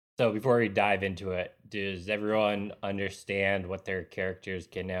So before we dive into it, does everyone understand what their characters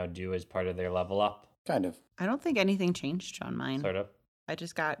can now do as part of their level up? Kind of. I don't think anything changed on mine. Sort of. I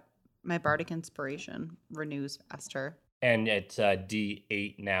just got my bardic inspiration renews faster. And it's a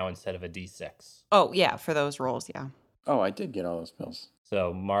D8 now instead of a D6. Oh, yeah, for those rolls, yeah. Oh, I did get all those spells.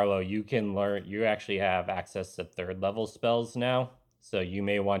 So Marlo, you can learn, you actually have access to 3rd level spells now. So you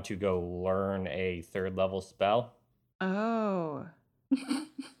may want to go learn a 3rd level spell. Oh.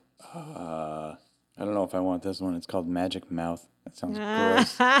 I don't know if I want this one. It's called Magic Mouth. That sounds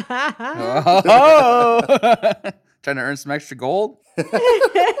gross. Oh! Trying to earn some extra gold?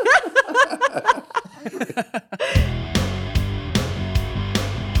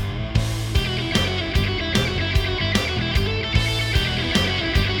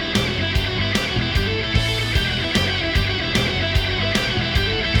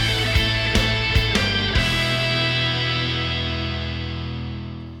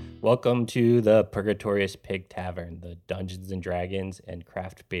 Welcome to the Purgatorious Pig Tavern, the Dungeons and Dragons and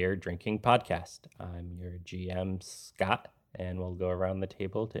Craft Beer Drinking Podcast. I'm your GM, Scott, and we'll go around the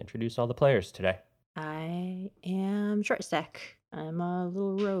table to introduce all the players today. I am Short Stack. I'm a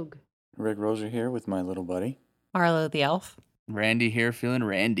little rogue. Rick Roser here with my little buddy. Arlo the elf. Randy here feeling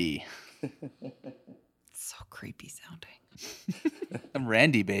Randy. So creepy sounding. I'm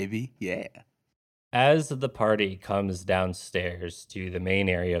Randy, baby. Yeah. As the party comes downstairs to the main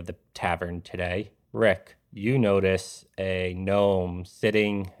area of the tavern today, Rick, you notice a gnome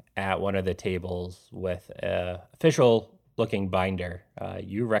sitting at one of the tables with an official-looking binder.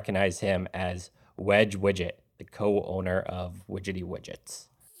 You recognize him as Wedge Widget, the co-owner of Widgety Widgets.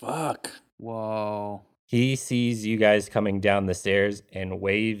 Fuck. Whoa. He sees you guys coming down the stairs and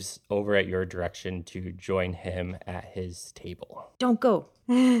waves over at your direction to join him at his table. Don't go.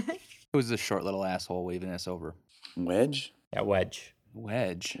 Who's this short little asshole waving us over? Wedge? Yeah, Wedge.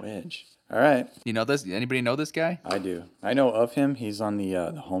 Wedge. Wedge. All right. You know this? Anybody know this guy? I do. I know of him. He's on the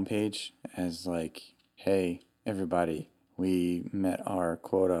homepage as like, hey, everybody, we met our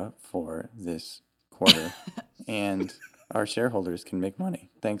quota for this quarter, and our shareholders can make money.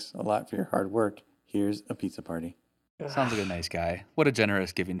 Thanks a lot for your hard work. Here's a pizza party. Sounds like a nice guy. What a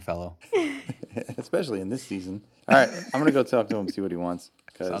generous, giving fellow. Especially in this season. All right, I'm going to go talk to him, see what he wants.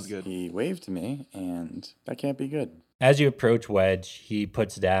 Sounds Because good. he waved to me, and that can't be good. As you approach Wedge, he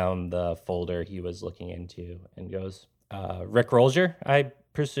puts down the folder he was looking into and goes, Rick Rolger, I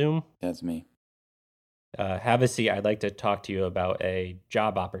presume? That's me. Have a seat. I'd like to talk to you about a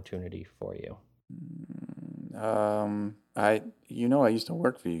job opportunity for you. I used to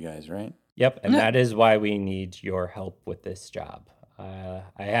work for you guys, right? Yep, and that is why we need your help with this job. I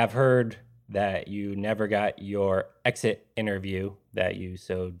have heard that you never got your exit interview that you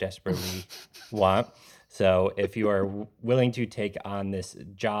so desperately want. So if you are willing to take on this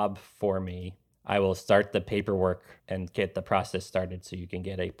job for me, I will start the paperwork and get the process started so you can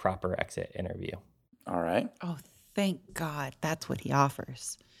get a proper exit interview. All right. Oh, thank God. That's what he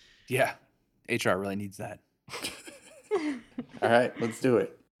offers. Yeah. HR really needs that. All right, let's do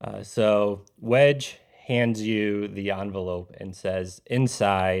it. So Wedge hands you the envelope and says,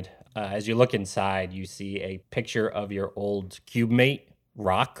 inside, as you look inside, you see a picture of your old cubemate,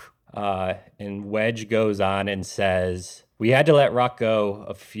 Rock. And Wedge goes on and says, we had to let Rock go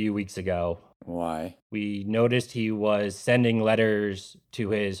a few weeks ago. Why? We noticed he was sending letters to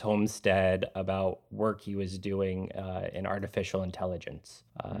his homestead about work he was doing in artificial intelligence.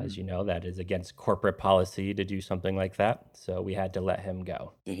 As you know, that is against corporate policy to do something like that. So we had to let him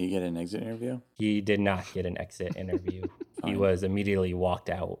go. Did he get an exit interview? He did not get an exit interview. He was immediately walked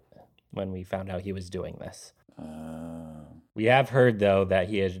out when we found out he was doing this. We have heard, though, that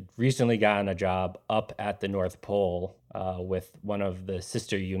he had recently gotten a job up at the North Pole with one of the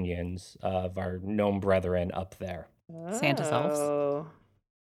sister unions of our gnome brethren up there. Santa's elves. Oh.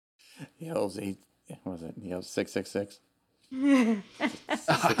 He owes 666.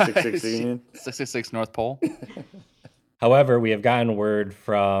 666 Union. 666 North Pole. However, we have gotten word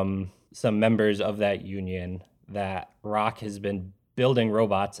from some members of that union that Rock has been building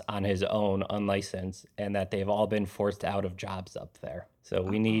robots on his own, unlicensed, and that they've all been forced out of jobs up there. So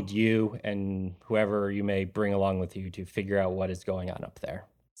we need you and whoever you may bring along with you to figure out what is going on up there.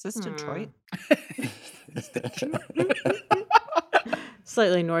 Is this Detroit?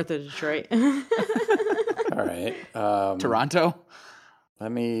 Slightly north of Detroit. All right. Toronto.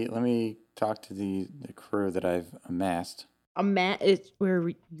 Let me talk to the crew that I've amassed. Is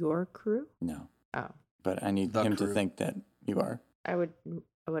where your crew? No, Oh, but I need The him crew. to think that you are. I would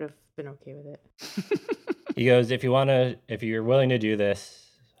have been okay with it. He goes, if you're willing to do this,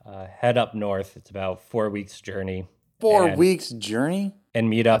 head up north. It's about 4 weeks journey. 4 And- weeks journey? and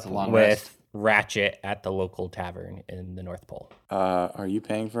meet That's up a long with rest. Ratchet at the local tavern in the North Pole. Are you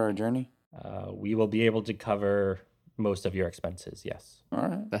paying for our journey? We will be able to cover most of your expenses, yes. All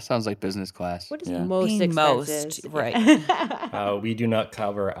right. That sounds like business class. What is Yeah. most Being most, expenses? right. We do not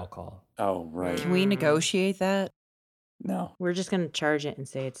cover alcohol. Oh, right. Can we negotiate that? No. We're just gonna charge it and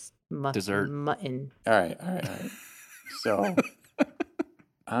say it's Dessert. mutton. All right. So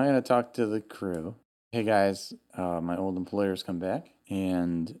I'm going to talk to the crew. Hey, guys, my old employer's come back,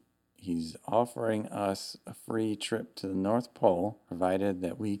 and he's offering us a free trip to the North Pole, provided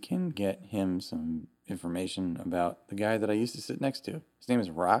that we can get him some information about the guy that I used to sit next to. His name is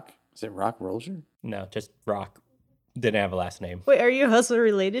Rock. Is it Rock Rolger? No, just Rock. Didn't have a last name. Wait, are you also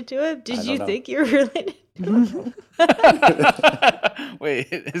related to him? I Did don't you know. think you were related? Wait,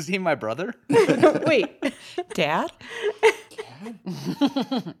 is he my brother? Wait. Dad?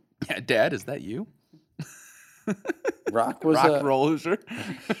 Yeah, Dad, is that you? Rock was Rock Roller.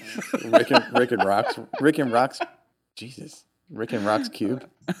 Rick and Rock's cube.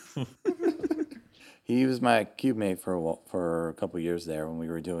 He was my cube mate for a couple years there when we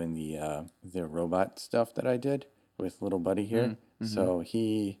were doing the robot stuff that I did with little buddy here. Mm-hmm. So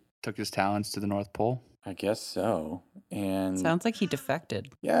he, Took his talents to the North Pole. I guess so. And Sounds like he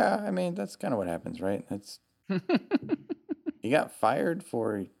defected. yeah, I mean that's kind of what happens, right? That's he got fired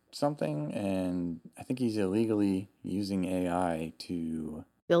for something, and I think he's illegally using AI to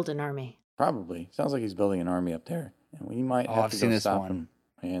Build an army. probably sounds like he's building an army up there, and we might Oh, have I've to seen go this stop one. him.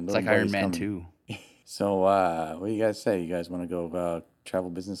 And It's little like Iron buddy's Man coming. 2. So, what do you guys say? You guys want to go travel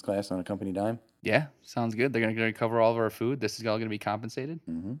business class on a company dime? Yeah, sounds good. They're gonna cover all of our food. This is all gonna be compensated.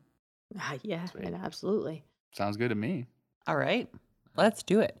 Mm-hmm. Yeah, Sweet. and absolutely. Sounds good to me. All right. Let's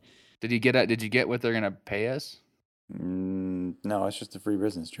do it. Did you get what they're gonna pay us? No, it's just a free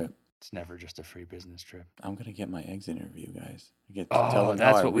business trip. It's never just a free business trip. I'm gonna get my exit interview, guys. I get to tell Oh, them how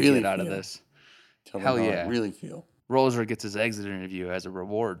that's I what we really get out of feel. this. Tell them Hell how yeah. I really feel. Roser gets his exit interview as a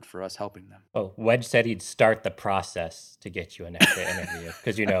reward for us helping them. Oh, Wedge said he'd start the process to get you an exit interview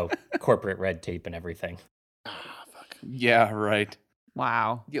because, corporate red tape and everything. Ah, fuck. Yeah, right.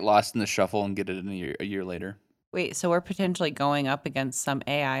 Wow. Get lost in the shuffle and get it in a year later. Wait, so we're potentially going up against some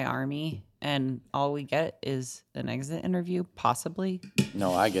AI army and all we get is an exit interview, possibly?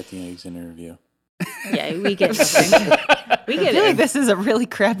 No, I get the exit interview. Yeah, we get nothing. We I get feel like it. this is a really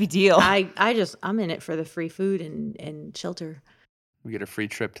crappy deal. I'm in it for the free food and shelter. We get a free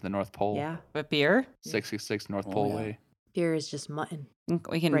trip to the North Pole. Yeah. But beer? 666 North Oh, Pole yeah. Way Beer is just mutton.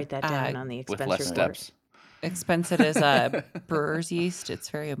 We can Write that down on the with expense less report. steps. expense it as brewer's yeast. It's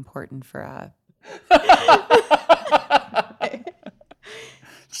very important for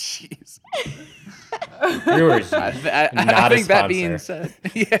Jeez. Brewers, I not a think that being sponsor.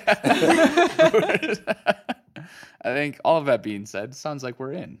 said, yeah. I think all of that being said, sounds like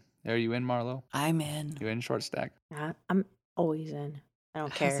we're in. Are you in, Marlo? I'm in. You in, Short Stack? I'm always in. I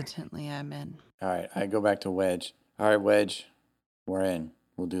don't care. Hesitantly, I'm in. All right, I go back to Wedge. All right, Wedge, we're in.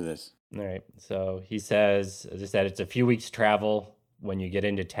 We'll do this. All right. So he says, as I said, it's a few weeks travel. When you get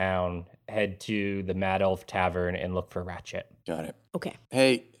into town, head to the Mad Elf Tavern and look for Ratchet. Got it. Okay.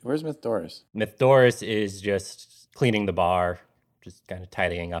 Hey, where's Myth Doris? Myth Doris is just cleaning the bar, just kind of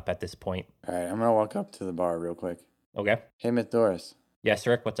tidying up at this point. All right, I'm gonna walk up to the bar real quick. Okay. Hey, Myth Doris. Yes,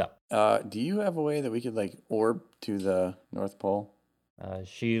 Rick, what's up? Do you have a way that we could orb to the North Pole?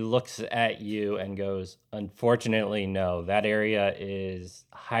 She looks at you and goes, unfortunately, no. That area is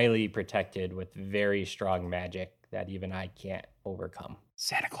highly protected with very strong magic that even I can't overcome.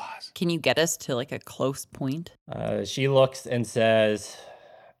 Santa Claus. Can you get us to a close point? She looks and says,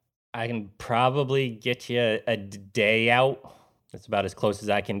 I can probably get you a day out. That's about as close as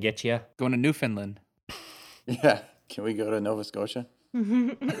I can get you. Going to Newfoundland. Yeah. Can we go to Nova Scotia?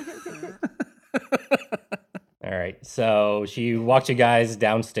 All right. So she walks you guys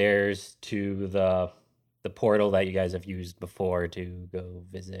downstairs to the portal that you guys have used before to go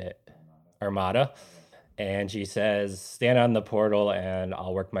visit Armada. And she says, stand on the portal and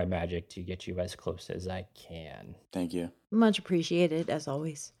I'll work my magic to get you as close as I can. Thank you. Much appreciated, as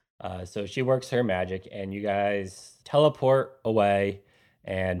always. So she works her magic and you guys teleport away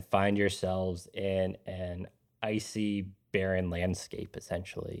and find yourselves in an icy, barren landscape,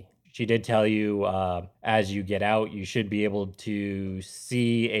 essentially. She did tell you as you get out, you should be able to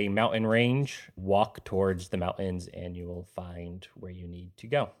see a mountain range, walk towards the mountains, and you will find where you need to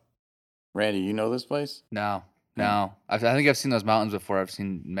go. Randy, you know this place? No. I think I've seen those mountains before. I've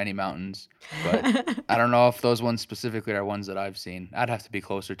seen many mountains, but I don't know if those ones specifically are ones that I've seen. I'd have to be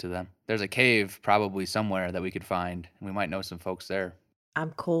closer to them. There's a cave probably somewhere that we could find, and we might know some folks there.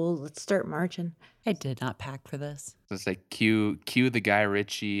 I'm cold. Let's start marching. I did not pack for this. So it's like cue the Guy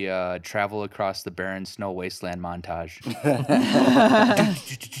Ritchie travel across the barren snow wasteland montage.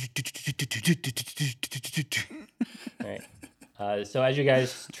 Right. So as you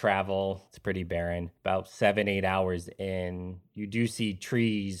guys travel, it's pretty barren. About 7-8 hours in, you do see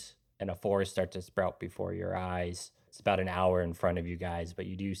trees and a forest start to sprout before your eyes. It's about an hour in front of you guys, but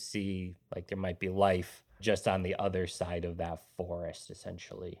you do see like there might be life just on the other side of that forest,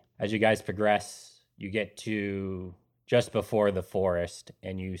 essentially. As you guys progress, you get to just before the forest,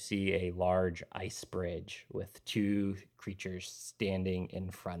 and you see a large ice bridge with 2 creatures standing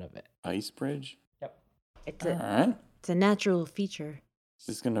in front of it. Ice bridge? Yep. It's All a right. it's a natural feature.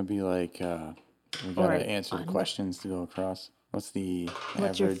 This is going to be like we Or got to answer the fun. questions to go across. What's the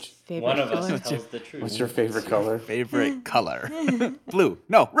What's your average? favorite One of color? us tells the truth. What's your favorite color? Favorite color? Blue.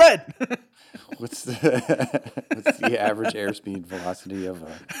 No, red. What's the average airspeed velocity of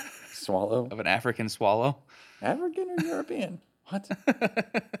a swallow? Of an African swallow. African or European? What?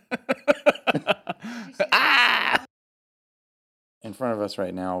 Ah! In front of us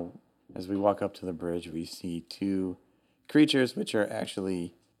right now, as we walk up to the bridge, we see 2 creatures, which are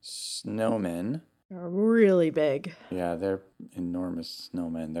actually snowmen. They're really big. Yeah, they're enormous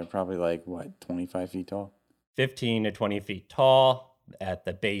snowmen. They're probably like, what, 25 feet tall? 15 to 20 feet tall. At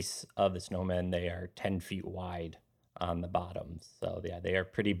the base of the snowmen, they are 10 feet wide on the bottom. So yeah, they are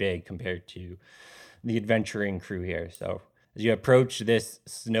pretty big compared to the adventuring crew here. So as you approach this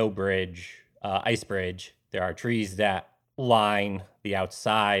snow bridge, ice bridge, there are trees that line the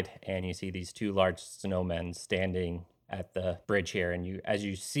outside, and you see these 2 large snowmen standing at the bridge here. And as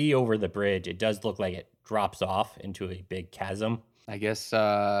you see over the bridge, it does look like it drops off into a big chasm. I guess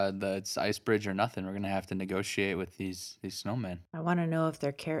it's ice bridge or nothing. We're gonna have to negotiate with these snowmen. I want to know if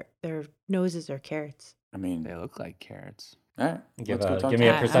their noses are carrots. I mean, They look like carrots. all right, Give let's go talk me to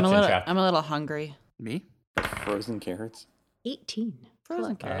a them. perception check. I'm a little hungry. Me? Frozen carrots. 18. Frozen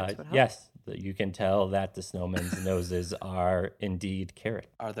Look. carrots would help. Yes, you can tell that the snowmen's noses are indeed carrot.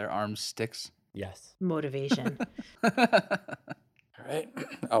 Are their arms sticks? Yes. Motivation. All right,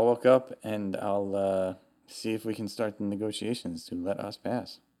 I'll walk up and I'll see if we can start the negotiations to let us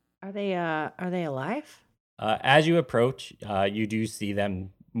pass. Are they alive? As you approach, you do see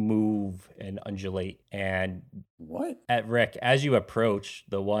them move and undulate. And What? at Rick, as you approach,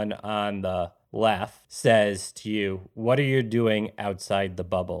 the one on the left says to you, "What are you doing outside the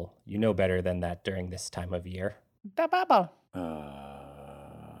bubble? You know better than that during this time of year." The bubble.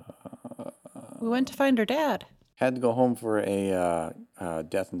 We went to find her dad. Had to go home for a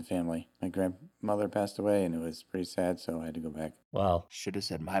death in the family. My grandmother passed away, and it was pretty sad, so I had to go back. Well, Should have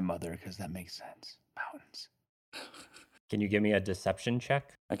said my mother because that makes sense. Mountains. can you give me a deception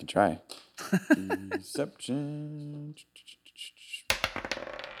check? I could try. Deception.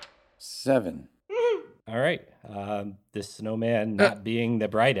 7. All right. This snowman, not being the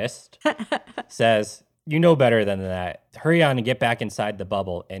brightest, says, "You know better than that. Hurry on and get back inside the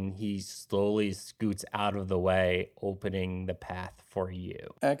bubble." And he slowly scoots out of the way, opening the path for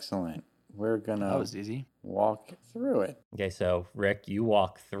you. Excellent. We're That gonna was easy. walk through it. Okay, so Rick, you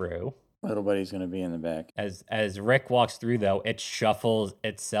walk through. Little buddy's gonna be in the back. As Rick walks through, though, it shuffles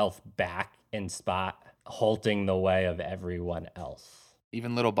itself back in spot, halting the way of everyone else,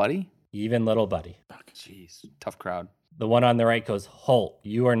 Even little buddy? even little buddy. Jeez. Tough crowd. The one on the right goes, "Halt,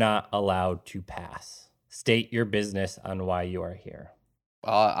 you are not allowed to pass. State your business on why you are here."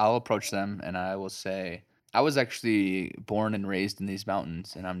 I'll approach them and I will say, I was actually born and raised in these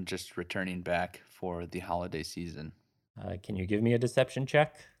mountains, and I'm just returning back for the holiday season. Can you give me a deception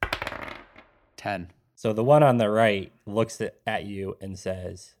check? 10. So the one on the right looks at you and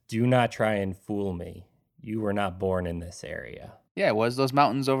says, "Do not try and fool me. You were not born in this area. Yeah, it was those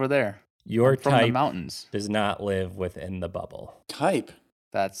mountains over there. Your I'm from the type mountains. does not live within the bubble." Type.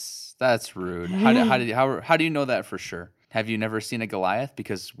 That's rude. How do you know that for sure? Have you never seen a Goliath?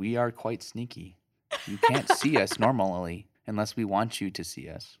 Because we are quite sneaky. You can't see us normally unless we want you to see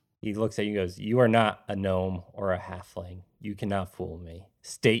us. He looks at you and goes, "You are not a gnome or a halfling. You cannot fool me.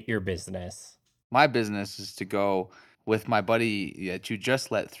 State your business." My business is to go with my buddy that you just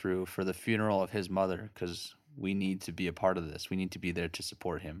let through for the funeral of his mother, because we need to be a part of this. We need to be there to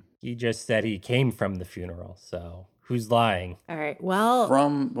support him. He just said he came from the funeral, so who's lying? All right. Well,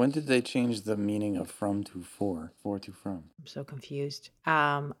 From when did they change the meaning of from to for? For to from. I'm so confused.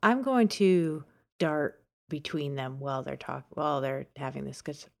 I'm going to dart between them while they're having this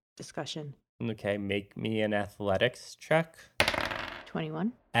discussion. Okay, make me an athletics check.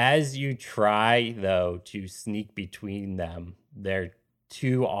 21. As you try, though, to sneak between them, their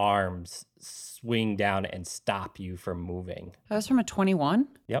 2 arms swing down and stop you from moving. That was from a 21.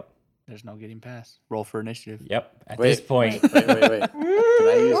 Yep. There's no getting past. Roll for initiative. Yep. At this point, Wait. Can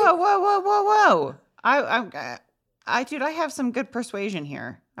I use? Whoa. Dude, I have some good persuasion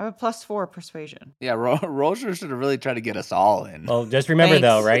here. I have a +4 persuasion. Yeah, Roger should have really tried to get us all in. well, just remember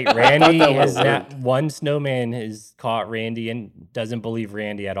though, right? Thanks. Randy that has would've not, one snowman has caught Randy and doesn't believe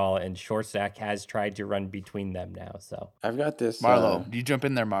Randy at all. And Shortstack has tried to run between them now. So I've got this. Marlo, you jump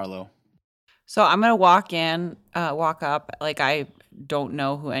in there, Marlo. So I'm gonna walk up, like I don't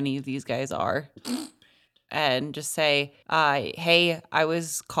know who any of these guys are, and just say, "Hey, I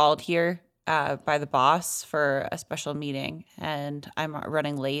was called here by the boss for a special meeting, and I'm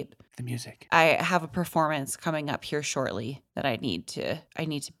running late. The music. I have a performance coming up here shortly that I need to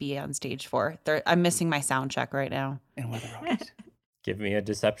be on stage for. I'm missing my sound check right now." And we're the roadies. give me a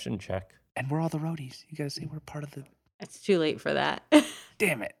deception check. And we're all the roadies. You gotta say we're part of the... It's too late for that.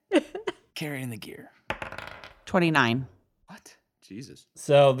 Damn it. Carrying the gear. 29. What? Jesus.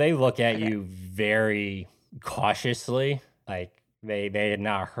 So they look at you very cautiously, like they had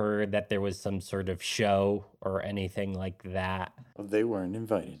not heard that there was some sort of show or anything like that. Well, they weren't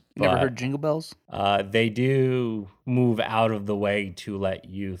invited. You never But- heard Jingle Bells? They do move out of the way to let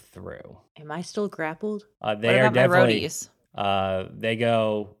you through. Am I still grappled? They What are about my definitely. roadies? They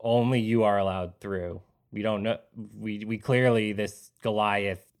go, only you are allowed through. We don't know. We clearly, this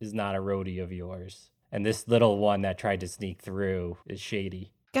Goliath is not a roadie of yours, and this little one that tried to sneak through is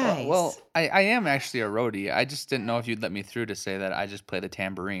shady. Guys. Well, I am actually a roadie. I just didn't know if you'd let me through to say that I just play the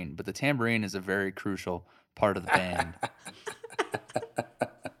tambourine. But the tambourine is a very crucial part of the band.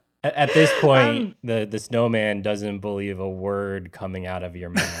 At this point, the snowman doesn't believe a word coming out of your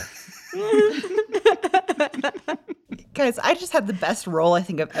mouth. Guys, I just had the best roll I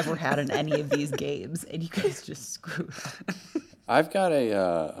think I've ever had in any of these games, and you guys just screwed up. I've got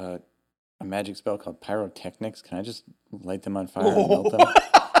a magic spell called pyrotechnics. Can I just light them on fire and melt them?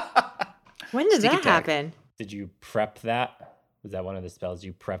 When did Sneak that attack. happen? Did you prep that? Was that one of the spells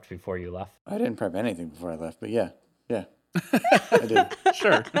you prepped before you left? I didn't prep anything before I left, but yeah, I did.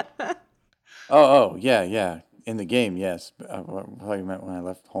 Sure. Yeah. In the game, yes. But I thought you meant when I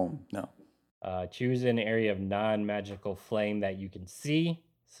left home. No. Choose an area of non-magical flame that you can see.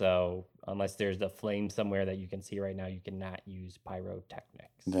 So unless there's a flame somewhere that you can see right now, you cannot use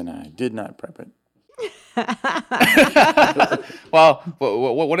pyrotechnics. Then I did not prep it. Well,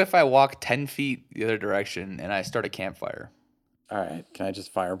 what if I walk 10 feet the other direction and I start a campfire? All right. Can I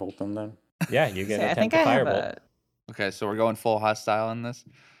just firebolt them then? Yeah, you can I attempt think to I have firebolt. Okay, so we're going full hostile in this?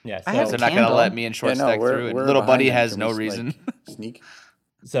 Yeah, I have so They're not going to candle. let me and short stack through. And little behind buddy them. has Can no we, like, reason. sneak.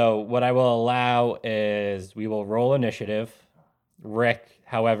 So what I will allow is we will roll initiative. Rick,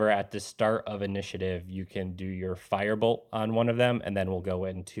 however, at the start of initiative, you can do your firebolt on one of them, and then we'll go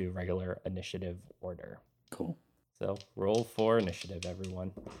into regular initiative order. Cool. So roll for initiative,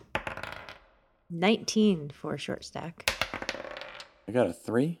 everyone. 19 for a short stack. I got a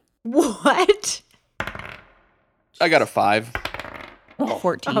 3. What? I got a 5.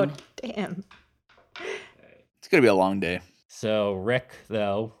 14. Oh, damn. It's going to be a long day. So Rick,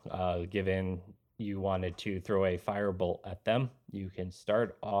 though, given you wanted to throw a firebolt at them, you can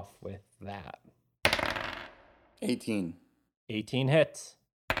start off with that. 18. 18 hits.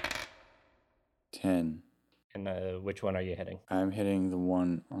 10. And which one are you hitting? I'm hitting the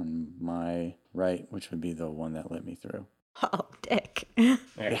one on my right, which would be the one that let me through. Oh, dick. All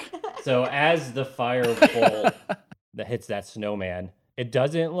right. So as the firebolt that hits that snowman, it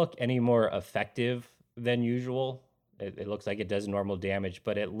doesn't look any more effective than usual. It looks like it does normal damage,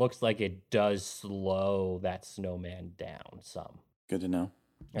 but it looks like it does slow that snowman down some. Good to know.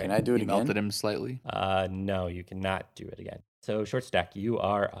 Right. Can I do it You again? melted him slightly. No, you cannot do it again. So short stack, you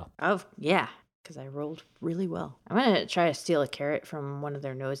are up. Oh, yeah, because I rolled really well. I'm going to try to steal a carrot from one of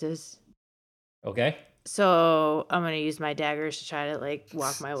their noses. Okay. So I'm going to use my daggers to try to, like,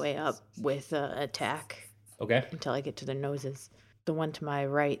 walk my way up with attack Okay. until I get to their noses. The one to my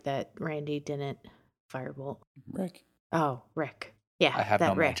right that Randy didn't firebolt. Rick. Oh, Rick. Yeah, I have that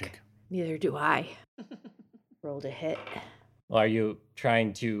no Rick. magic. Neither do I. Rolled a hit. Well, are you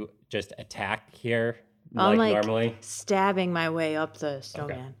trying to just attack here I'm like like normally? stabbing my way up the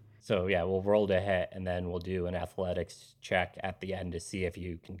snowman. So yeah, we'll roll to hit, and then we'll do an athletics check at the end to see if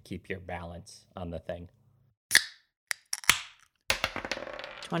you can keep your balance on the thing.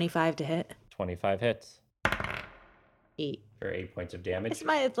 25 to hit. 25 hits 8. for 8 points of damage. Is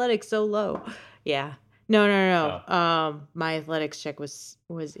my athletics so low? Yeah. No. My athletics check was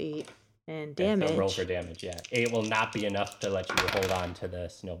 8. And Okay, damage. so roll for damage, yeah. 8 will not be enough to let you hold on to the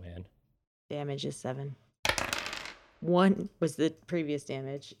snowman. Damage is 7. 1 was the previous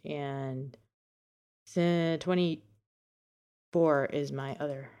damage, and 24 is my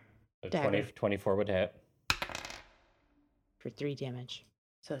other So dagger 24 would hit. for 3 damage.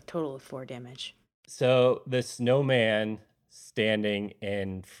 So a total of 4 damage. So the snowman standing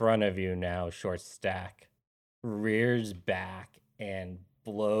in front of you now, short stack, rears back and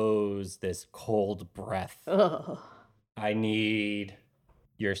blows this cold breath. Oh. I need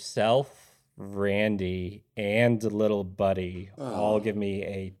yourself, Randy, and little buddy all give me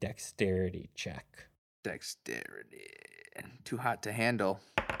a dexterity check. Dexterity. Too hot to handle.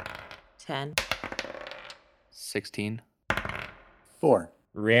 10. 16. 4.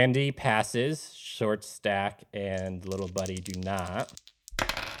 Randy passes, short stack and little buddy do not.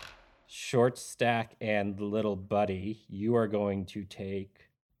 Short stack and little buddy, you are going to take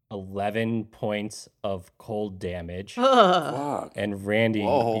 11 points of cold damage. Fuck. And Randy,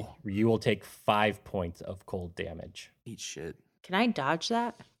 Whoa. you will take 5 points of cold damage. Eat shit. Can I dodge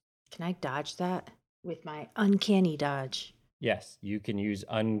that? Can I dodge that with my uncanny dodge? Yes, you can use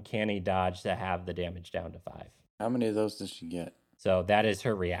uncanny dodge to have the damage down to 5. How many of those does she get? So that is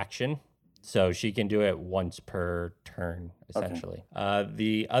her reaction. So she can do it once per turn, essentially.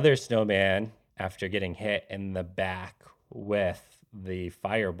 The other snowman, after getting hit in the back with the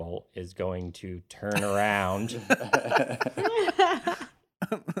firebolt, is going to turn around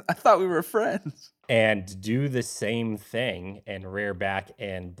I thought we were friends. and do the same thing and rear back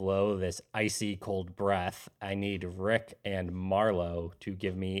and blow this icy cold breath. I need Rick and Marlo to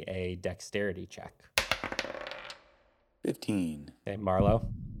give me a dexterity check. 15. Okay, Marlo.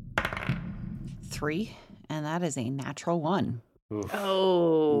 3, and that is a natural 1. Oof.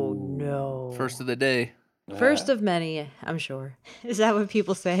 Oh, no. First of the day. First of many, I'm sure. Is that what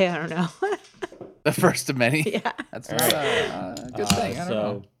people say? I don't know. The first of many. Yeah. That's All not right. a good thing. I don't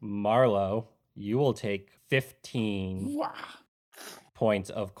know. So Marlo, you will take 15 points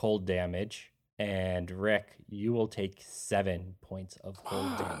of cold damage, and Rick, you will take 7 points of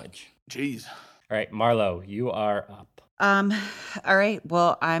cold damage. Jeez. All right, Marlo, you are up. All right.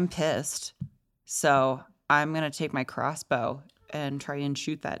 Well, I'm pissed. So I'm going to take my crossbow and try and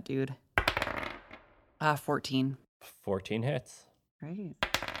shoot that dude. 14. 14 hits. Right.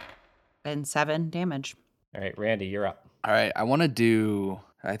 And 7 damage. All right, Randy, you're up. All right. I want to do,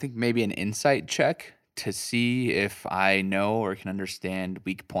 I think, maybe an insight check to see if I know or can understand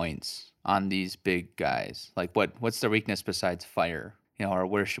weak points on these big guys. Like, what's their weakness besides fire? You know, or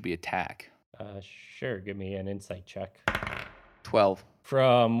where should we attack? Sure, give me an insight check. 12.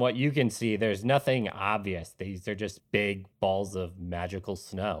 From what you can see, there's nothing obvious. These are just big balls of magical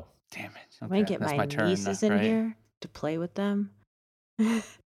snow. Damn it. I'm going to get that's my turn, nieces in right? here to play with them.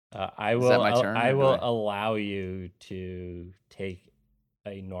 I Is will. that my turn, I or do will I- allow you to take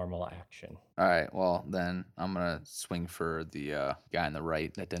a normal action. All right. Well, then I'm going to swing for the guy on the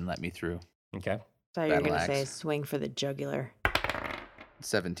right that didn't let me through. Okay. Thought you were Battle going to say axe. swing for the jugular.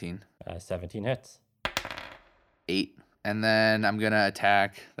 17. 17 hits. 8. And then I'm going to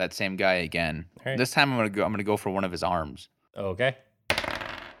attack that same guy again. All right. This time I'm going to go for one of his arms. Okay.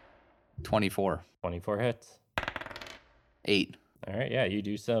 24. 24 hits. 8. All right. Yeah, you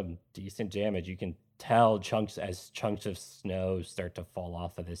do some decent damage. You can tell chunks of snow start to fall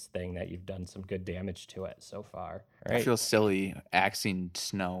off of this thing that you've done some good damage to it so far. All I right. feel silly axing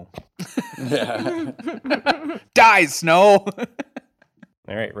snow. Yeah. Die, snow!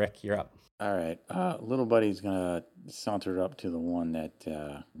 All right, Rick, you're up. All right. Little buddy's going to saunter up to the one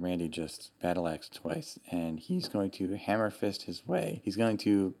that Randy just battle axed twice, and he's going to hammer fist his way. He's going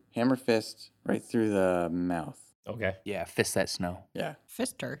to hammer fist right through the mouth. Okay. Yeah, fist that snow. Yeah.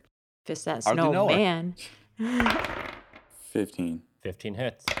 Fister. Fist that Hardly know her. snowman. 15. 15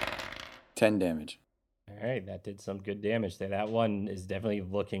 hits. 10 damage. All right, that did some good damage there. That one is definitely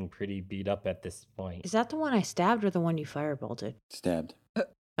looking pretty beat up at this point. Is that the one I stabbed or the one you firebolted? Stabbed.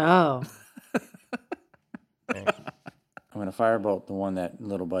 Oh. Okay. I'm going to firebolt the one that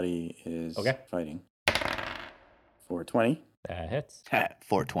little buddy is Okay. fighting. For 20. That hits.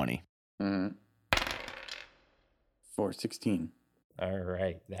 420. Mm-hmm. For 16. All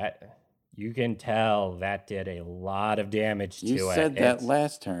right, that you can tell that did a lot of damage to it. You said that It's-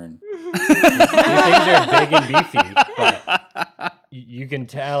 last turn. These things are big and beefy, but you can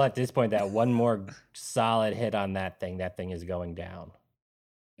tell at this point that one more solid hit on that thing is going down.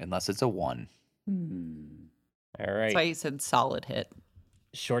 Unless it's a 1. All That's why right, you said solid hit.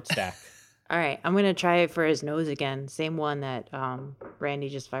 short stack. All right, I'm going to try it for his nose again. Same one that Randy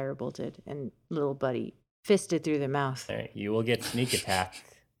just firebolted and little buddy fisted through the mouth. All right, you will get sneak attack.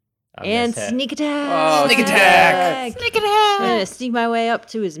 on And this hit. sneak attack. Oh, sneak attack. Sneak it I'm out. going to sneak my way up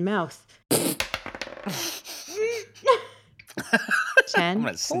to his mouth. 10. I'm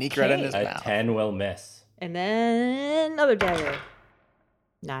gonna sneak right in his A mouth. 10 will miss. And then another dagger.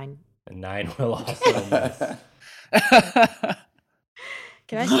 9. A 9 will also miss.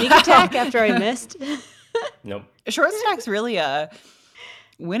 Can I sneak attack after I missed? Nope. Short stack's really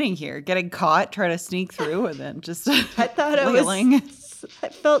winning here, getting caught, trying to sneak through, and then just I thought I flailing. I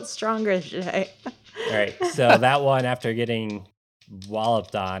felt stronger today. All right. So that one, after getting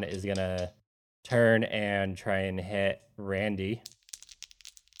walloped on, is going to turn and try and hit Randy.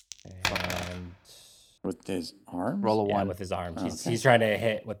 And With his arms? Roll a yeah, one. with his arms. Okay. He's trying to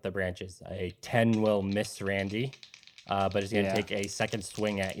hit with the branches. A 10 will miss Randy, but he's going to Yeah. take a second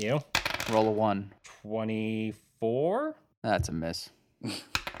swing at you. Roll a 1. 24. That's a miss.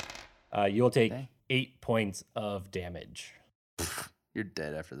 You'll take Dang. 8 points of damage. You're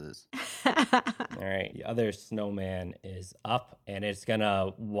dead after this. All right. The other snowman is up, and it's going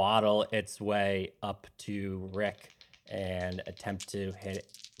to waddle its way up to Rick and attempt to hit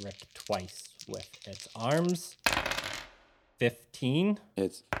Rick twice with its arms. 15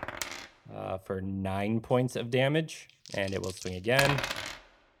 Hits. for 9 points of damage, and it will swing again.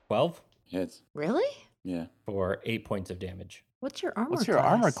 12 Hits. Really? Yeah. for 8 points of damage. What's your armor What's your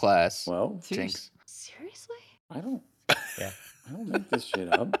armor class? Well, Jinx. Seriously? I don't Yeah. make this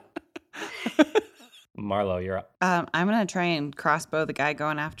shit up. Marlo, you're up. I'm gonna try and crossbow the guy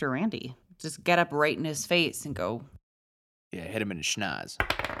going after Randy. Just get up right in his face and go Yeah, hit him in the schnoz.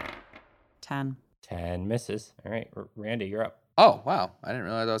 10. 10 misses. All right. Randy, you're up. Oh, wow. I didn't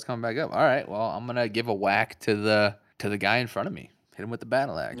realize I was coming back up. All right. Well, I'm going to give a whack to the guy in front of me. Hit him with the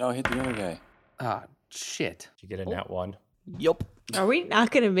battle axe. No, hit the other guy. Ah, shit. Did you get a nat 1? Yup. Are we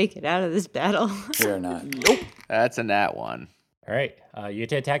not going to make it out of this battle? We are not. Nope. That's a nat 1. All right. You get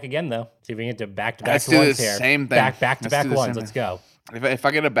to attack again, though. See if we can get to back-to-back Let's do ones the here. same thing. Back-to-back Let's do the ones. same Let's thing. go. If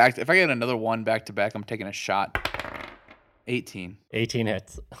I get another one back to back, I'm taking a shot. 18. 18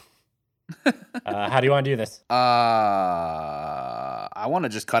 hits. How do you want to do this? I want to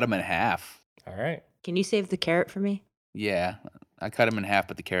just cut him in half. All right. Can you save the carrot for me? Yeah. I cut him in half,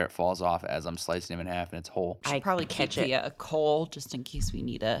 but the carrot falls off as I'm slicing him in half, and it's whole. I I probably catch keep it. the coal just in case we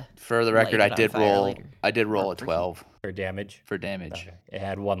need a. For the Light record, it I on did fire roll. later. I did roll a Or freaking- 12. For damage. For damage. Okay. It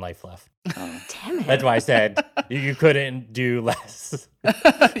had 1 life left. Oh. Damn it. That's why I said you couldn't do less.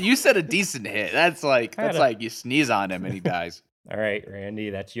 You said a decent hit. That's like you sneeze on him and he dies. All right, Randy,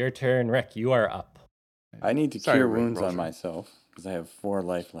 that's your turn. Rick, you are up. I need to Sorry, cure Rick, wounds roll on for it. myself because I have 4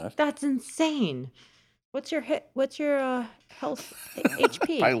 life left. That's insane. What's your hit? What's your health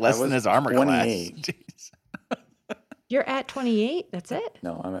HP? Probably less was than his armor 28. class. Jeez. You're at 28? That's it?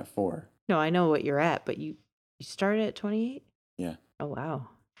 No, I'm at 4. No, I know what you're at, but you started at 28? Yeah. Oh, wow.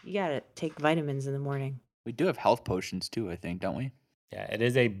 You got to take vitamins in the morning. We do have health potions too, I think, don't we? Yeah, it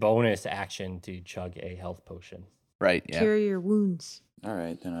is a bonus action to chug a health potion. Right. Yeah. Cure your wounds. All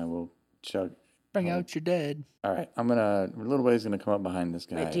right, then I will chug. Bring Oh. out your dead. All right, Little Way's gonna come up behind this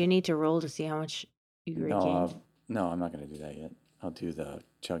guy. Wait, do you need to roll to see how much you no, regained? no, I'm not gonna do that yet. I'll do the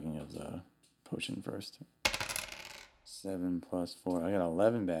chugging of the potion first. 7 plus 4. I got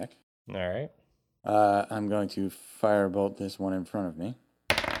 11 back. All right. I'm going to firebolt this one in front of me.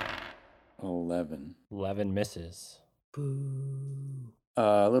 11. 11 misses. Boo.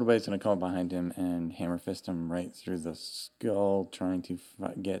 Little Way's gonna come up behind him and hammer fist him right through the skull, trying to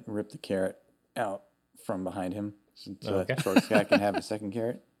rip the carrot out from behind him, so Okay. that short guy can have a second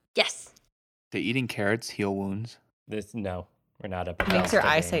carrot. Yes. Do eating carrots heal wounds? No, we're not up. It makes your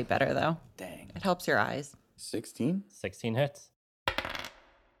eyesight better, though. Dang. It helps your eyes. 16 16 hits.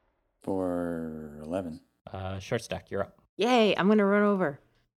 for 11. Short stack, you're up. Yay. I'm going to run over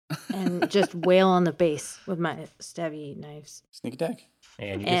and just wail on the base with my stabby knives. Sneak attack.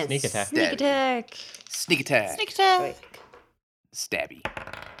 And you get And sneak attack. Sneak Stabby. attack. Sneak attack. Sneak attack. Wait. Stabby.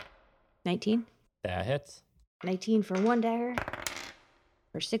 19. That hits. 19 for 1 dagger.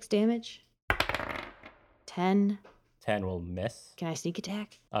 For 6 damage. 10. 10 will miss. Can I sneak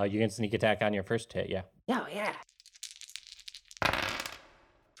attack? You can sneak attack on your first hit, yeah. Oh, yeah.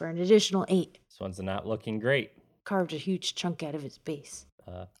 For an additional 8. This one's not looking great. Carved a huge chunk out of its base.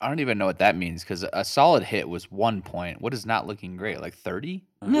 I don't even know what that means because a solid hit was 1 point. What is not looking great? Like 30?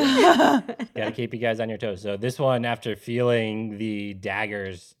 Gotta keep you guys on your toes. So this one, after feeling the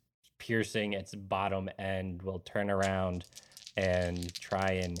daggers piercing its bottom end, will turn around and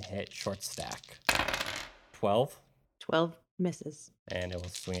try and hit short stack. 12, 12 misses. and it will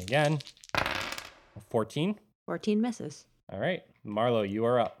swing again. 14. 14 misses. All right, Marlo, you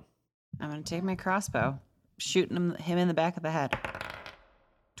are up. I'm going to take my crossbow, shooting him in the back of the head.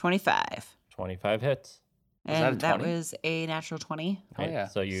 25. 25 hits. Was that a And that 20? was a natural 20. Oh, yeah.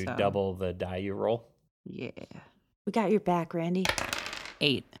 So you So- double the die you roll. Yeah. We got your back, Randy.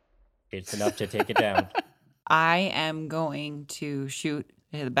 8. It's enough to take it down. I am going to shoot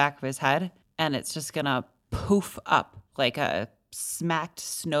in the back of his head, and it's just going to poof up like a smacked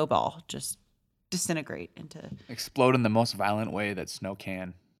snowball, just disintegrate into, Explode in the most violent way that snow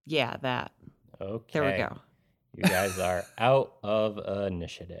can. yeah, that. Okay. There we go. You guys are out of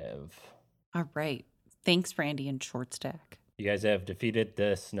initiative. All right. Thanks, Randy and Short Stack. You guys have defeated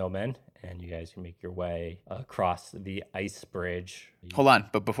the snowmen, and you guys can make your way across the ice bridge. Hold on,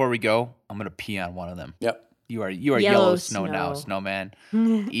 but before we go, I'm gonna pee on one of them. Yep. You are yellow, Yellow snow now, snow. snowman.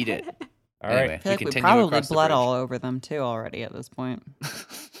 Eat it. All Anyway, right. I feel like we continue probably across the bled bridge. all over them too already at this point.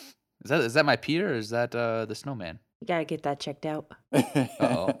 Is that my pee or is that the snowman? You gotta get that checked out.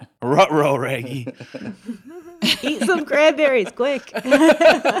 Uh-oh. Ruh-roh, Raggy. Eat some cranberries, quick.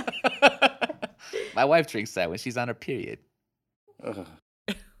 My wife drinks that when she's on her period. Ugh.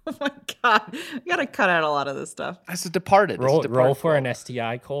 Oh my God. We got to cut out a lot of this stuff. That's a departed. That's a Roll departed for an quote.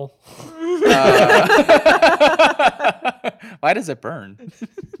 STI, Cole. Why does it burn?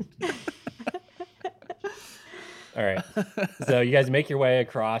 All right. So you guys make your way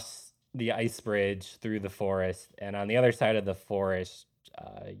across the ice bridge through the forest. And on the other side of the forest,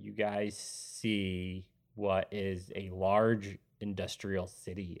 you guys see what is a large industrial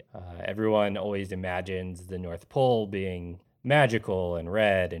city. Everyone always imagines the North Pole being magical and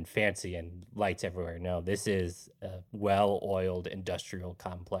red and fancy and lights everywhere. No, this is a well-oiled industrial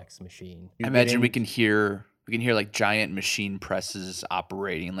complex machine. I imagine we can hear like giant machine presses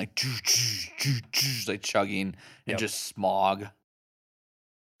operating, like like chugging and Yep. just smog.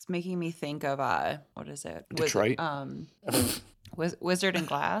 It's making me think of, what is it? Detroit? Wizard and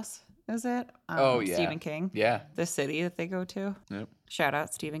Glass, is it? Oh, yeah. Stephen King. Yeah, The city that they go to. Yep. Shout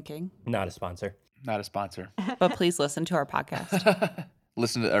out Stephen King. Not a sponsor. not a sponsor. But please listen to our podcast.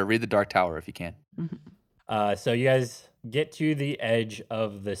 Listen to or read The Dark Tower if you can. So you guys get to the edge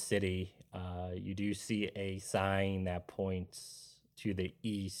of the city. You do see a sign that points to the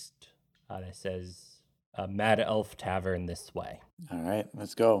east that says Mad Elf Tavern this way. All right,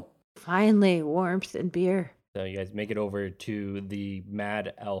 let's go. Finally, warmth and beer. So you guys make it over to the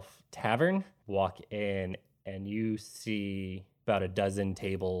Mad Elf Tavern, walk in, and you see about a dozen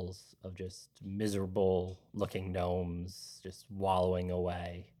tables of just miserable looking gnomes just wallowing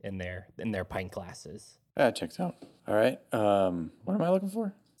away in their pint glasses. Yeah, checks out. All right. What am I looking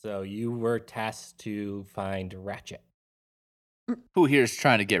for? So you were tasked to find Ratchet. Who here is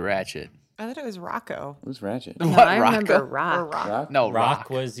trying to get Ratchet? I thought it was Rocco. Who's Ratchet? No, What, I remember Rocco? Or Rock. Rock. No,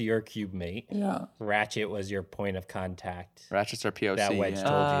 Rock was your cube mate. Yeah. Ratchet was your point of contact. Ratchet's our POC. That Wedge yeah.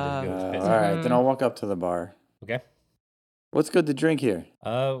 told you to go all visit. right, then I'll walk up to the bar. Okay. What's good to drink here?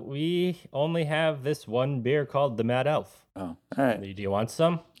 We only have this one beer called the Mad Elf. Oh, all right. Do you want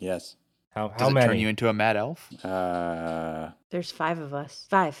some? Yes. How Does it many? turn you into a mad elf? There's 5 of us.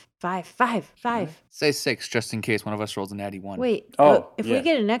 Five. Say 6 just in case one of us rolls a natty 1. Wait. Oh, if yeah. we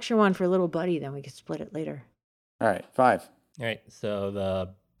get an extra one for little buddy, then we can split it later. All right, 5. All right. So the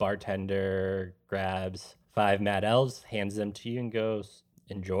bartender grabs 5 Mad Elves, hands them to you, and goes,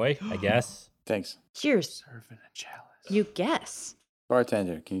 "Enjoy, I guess." Thanks. Cheers. Serving a chalice. You guess.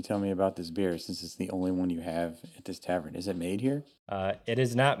 Bartender, can you tell me about this beer since it's the only one you have at this tavern? Is it made here? It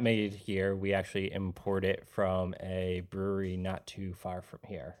is not made here. We actually import it from a brewery not too far from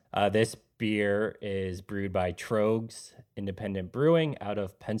here. This beer is brewed by Trogs Independent Brewing out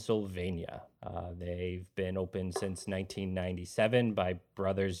of Pennsylvania. They've been open since 1997 by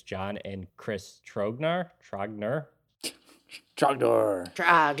brothers John and Chris Trogner. Trogdor.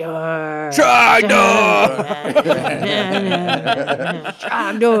 Trogdor. Trogdor!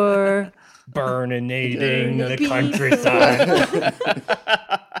 Trogdor. Burninating the countryside.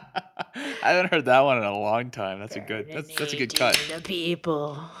 I haven't heard that one in a long time. That's a good cut. The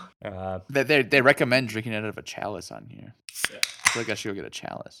people. They recommend drinking it out of a chalice on here. I feel like I should go get a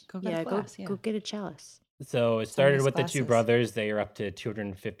chalice. Go get Yeah, a glass, go get a chalice. So it started nice with the two glasses. brothers. They are up to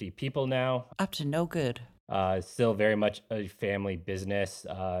 250 people now. Up to no good. Still very much a family business.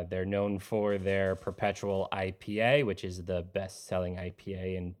 They're known for their Perpetual IPA, which is the best-selling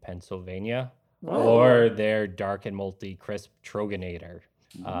IPA in Pennsylvania, or their Dark and Malty Crisp Troganator.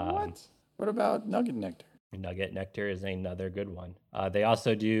 What? What about Nugget Nectar? Nugget Nectar is another good one. They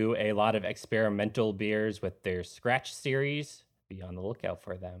also do a lot of experimental beers with their Scratch series. Be on the lookout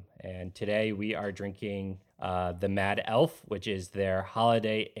for them. And today we are drinking the Mad Elf, which is their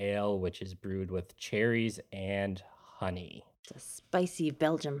holiday ale, which is brewed with cherries and honey. It's a spicy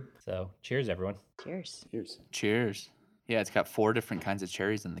Belgium. So cheers, everyone. Cheers. Cheers. Cheers. Yeah, it's got 4 different kinds of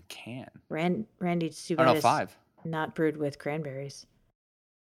cherries in the can. Randy, it's too Oh bad no, it's 5. not brewed with cranberries.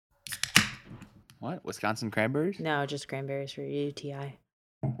 What? Wisconsin cranberries? No, just cranberries for UTI.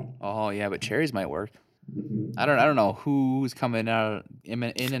 Oh yeah, but cherries might work. I don't know who's coming out in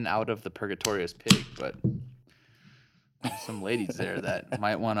and out of the Purgatorious Pig, but there's some ladies there that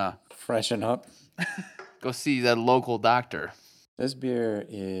might want to Freshen up. go see that local doctor. This beer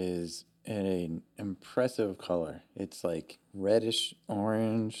is an impressive color. It's like reddish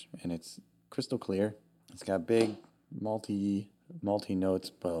orange, and it's crystal clear. It's got big malty notes,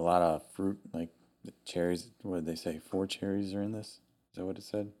 but a lot of fruit, like the cherries. What did they say? 4 cherries are in this. Is that what it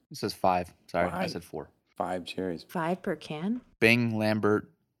said? It says 5. Sorry, I 5. said 4. 5 cherries. 5 per can? Bing, Lambert,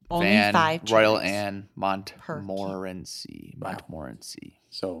 Only Van, 5 Royal cherries Anne, per can. Montmorency. Wow. Montmorency.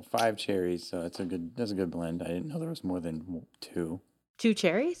 So 5 cherries. So that's a good blend. I didn't know there was more than 2. 2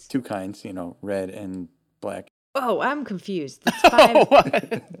 cherries? 2 kinds, red and black. Oh, I'm confused. That's 5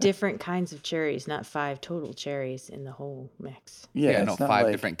 What? different kinds of cherries, not 5 total cherries in the whole mix. Yeah, no, it's not 5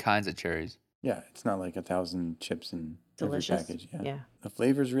 like, different kinds of cherries. Yeah, it's not like 1,000 chips in Delicious. every package. Yeah. The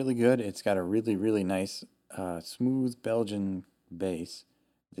flavor's really good. It's got a really, really nice, smooth Belgian base.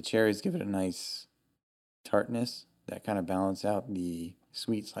 The cherries give it a nice tartness that kind of balance out the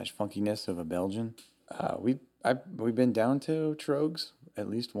sweet/funkiness of a Belgian. We've been down to Trogs at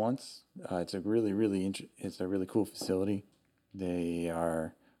least once. It's a it's a really cool facility. They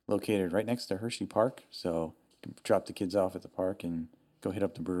are located right next to Hershey Park, so you can drop the kids off at the park and go hit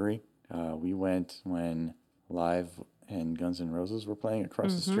up the brewery. We went when Live and Guns N' Roses were playing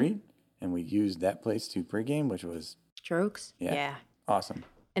across the street, and we used that place to pregame, which was Strokes? Yeah. awesome.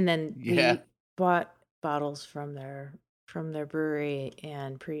 And then Yeah. we bought bottles from their brewery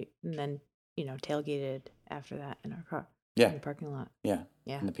and then, tailgated after that in our car. Yeah. In the parking lot. Yeah.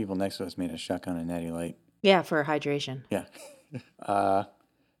 Yeah. And the people next to us made a shotgun and natty light. Yeah, for hydration. Yeah.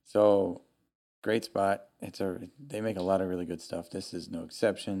 So great spot. They make a lot of really good stuff. This is no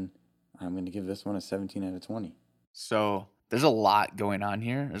exception. I'm going to give this one a 17 out of 20. So there's a lot going on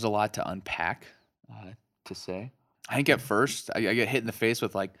here. There's a lot to unpack, to say. I think at first I get hit in the face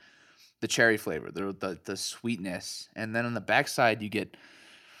with like the cherry flavor, the sweetness, and then on the backside you get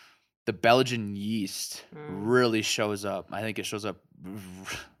the Belgian yeast really shows up. I think it shows up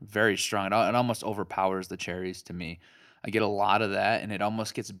very strong. It almost overpowers the cherries to me. I get a lot of that, and it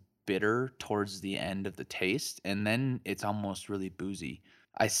almost gets bitter towards the end of the taste, and then it's almost really boozy.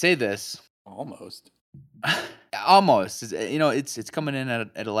 I say this Almost. almost. It's coming in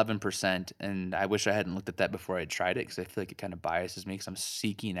at 11%, and I wish I hadn't looked at that before I tried it because I feel like it kind of biases me because I'm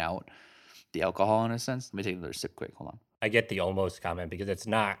seeking out the alcohol in a sense. Let me take another sip quick. Hold on. I get the almost comment because it's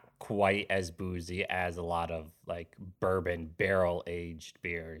not quite as boozy as a lot of like bourbon barrel aged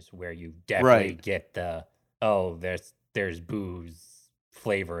beers where you definitely get there's booze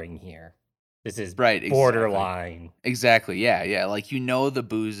flavoring here. This is Right, borderline. Exactly. Yeah. Like the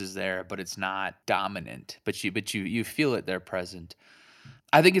booze is there, but it's not dominant. But you feel it there present.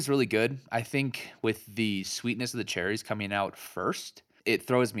 I think it's really good. I think with the sweetness of the cherries coming out first, it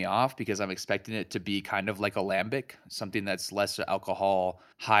throws me off because I'm expecting it to be kind of like a lambic, something that's less alcohol,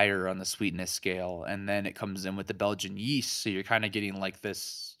 higher on the sweetness scale, and then it comes in with the Belgian yeast, so you're kind of getting like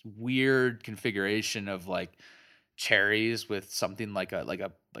this weird configuration of like cherries with something like a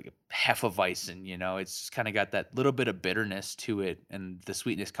Hefeweizen, it's just kind of got that little bit of bitterness to it, and the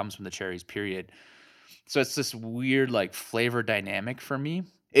sweetness comes from the cherries, period. So it's this weird like flavor dynamic for me.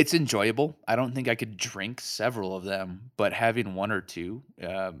 It's enjoyable. I don't think I could drink several of them, but having one or two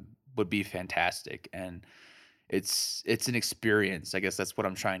would be fantastic. And it's an experience. I guess that's what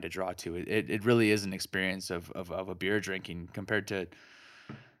I'm trying to draw to. It really is an experience of a beer drinking compared to,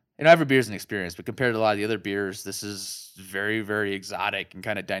 every beer is an experience, but compared to a lot of the other beers, this is very, very exotic and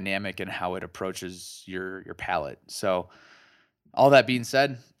kind of dynamic in how it approaches your palate. So all that being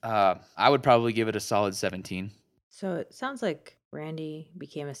said, I would probably give it a solid 17. So it sounds like Randy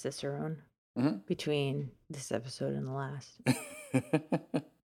became a cicerone between this episode and the last.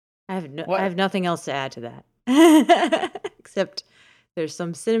 I have nothing else to add to that. Except there's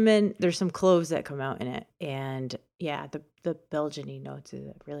some cinnamon, there's some cloves that come out in it, and yeah, the Belgian-y notes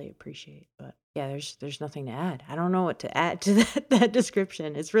I really appreciate. But yeah, there's nothing to add. I don't know what to add to that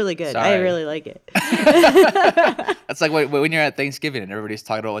description. It's really good. Sorry. I really like it. That's like when you're at Thanksgiving and everybody's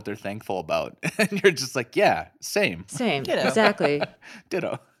talking about what they're thankful about, and you're just like, yeah, same. Ditto. Exactly.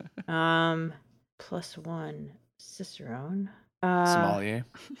 Ditto. +1 cicerone. Sommelier.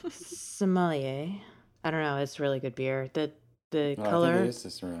 Sommelier. I don't know. It's really good beer. The I color. think it is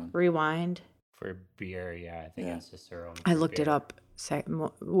Cicerone. Rewind. For beer, yeah, I think it's Cicerone. I looked it up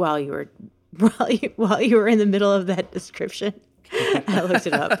while you were in the middle of that description. I looked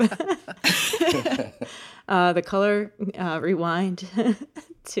it up. The color. Rewind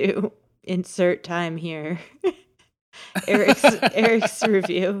to insert time here. Eric's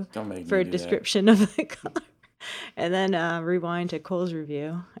review Don't make for me a do description of the color. And then rewind to Cole's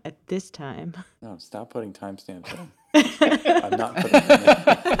review at this time. No, stop putting timestamps in. I'm not putting them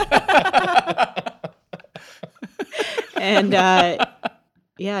in. And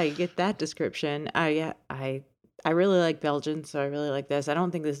yeah, you get that description. I really like Belgian, so I really like this. I don't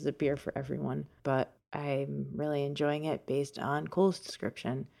think this is a beer for everyone, but I'm really enjoying it based on Cole's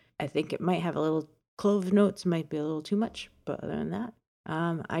description. I think it might have a little clove notes, might be a little too much, but other than that,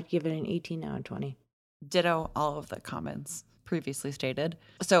 I'd give it an 18 out of 20. Ditto all of the comments previously stated.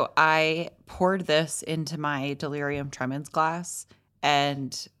 So I poured this into my Delirium Tremens glass,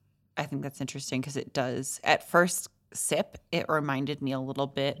 and I think that's interesting because it does, at first sip, it reminded me a little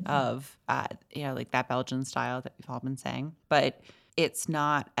bit of, like that Belgian style that we've all been saying, but it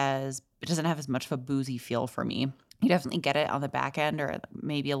doesn't have as much of a boozy feel for me. You definitely get it on the back end or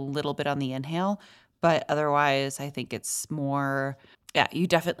maybe a little bit on the inhale, but otherwise I think it's more, you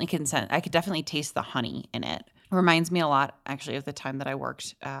definitely can sense, I could definitely taste the honey in it. Reminds me a lot actually of the time that I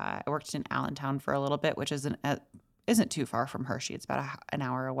worked in Allentown for a little bit, which isn't too far from Hershey. It's about an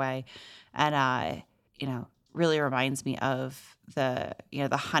hour away. And, really reminds me of the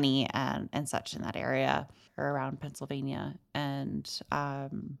honey and such in that area or around Pennsylvania. And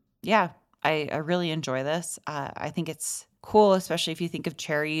I really enjoy this. I think it's cool, especially if you think of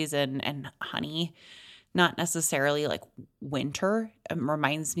cherries and honey, not necessarily like winter. It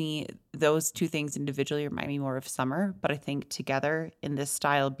reminds me, those two things individually remind me more of summer, but I think together in this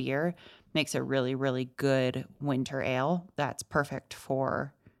style beer makes a really, really good winter ale that's perfect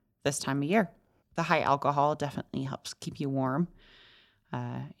for this time of year. The high alcohol definitely helps keep you warm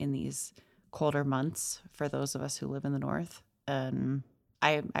in these colder months for those of us who live in the north. And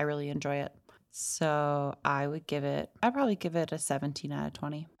I really enjoy it. So I'd probably give it a 17 out of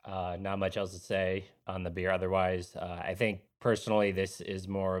 20. Not much else to say on the beer. Otherwise, I think personally, this is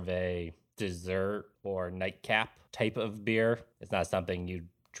more of a dessert or nightcap type of beer. It's not something you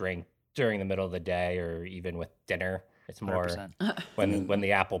drink during the middle of the day or even with dinner. It's more 100%. when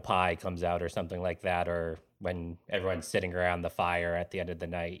the apple pie comes out or something like that, or when everyone's sitting around the fire at the end of the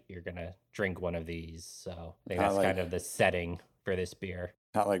night, you're going to drink one of these. So I think that's kind of the setting for this beer.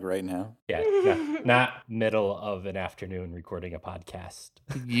 Not like right now. Yeah, not middle of an afternoon recording a podcast.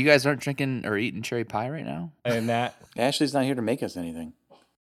 You guys aren't drinking or eating cherry pie right now? And that Ashley's not here to make us anything.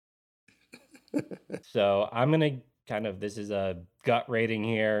 So I'm going to this is a gut rating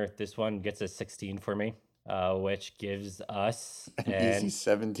here. This one gets a 16 for me, which gives us easy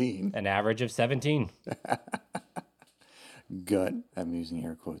 17. An average of 17. Gut. I'm using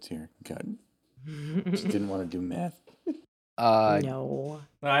air quotes here. Gut. Just didn't want to do math. No.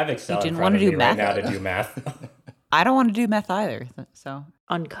 I have Excel You in didn't front want of to me do right math? now to do math. I don't want to do meth either. So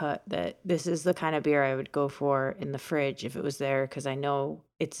Uncut, that this is the kind of beer I would go for in the fridge if it was there, because I know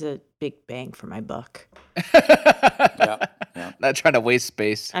it's a big bang for my buck. Yeah. Not trying to waste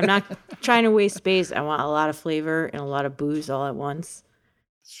space. I'm not trying to waste space. I want a lot of flavor and a lot of booze all at once.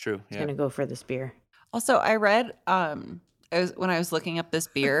 It's true. I'm gonna go for this beer. also, I read when I was looking up this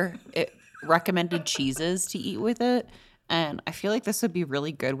beer, it recommended cheeses to eat with it, and I feel like this would be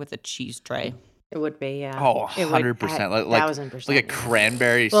really good with a cheese tray. It would be, yeah. Oh, It would- 100%. Like 1000%. like a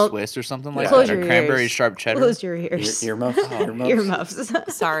cranberry Swiss or something like close that. Or your cranberry ears. sharp cheddar. Close your ears. Earmuffs. Earmuffs.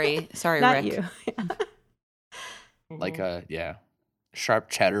 Earmuffs. Sorry, Not Rick. you. Like sharp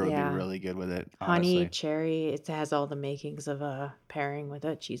cheddar would Yeah. be really good with it. Honey, Honestly. cherry. It has all the makings of a pairing with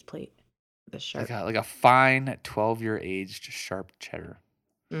a cheese plate. The sharp. Like a fine 12-year aged sharp cheddar.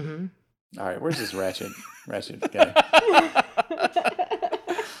 Mm-hmm. All right, where's this ratchet guy?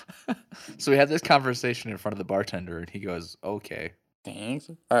 So we had this conversation in front of the bartender, and he goes, "Okay." Thanks.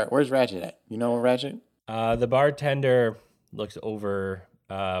 All right, where's Ratchet at? You know Ratchet? The bartender looks over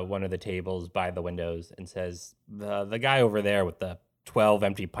one of the tables by the windows and says, the guy over there with the 12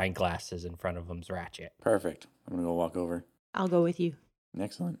 empty pint glasses in front of him's Ratchet. Perfect. I'm going to go walk over. I'll go with you.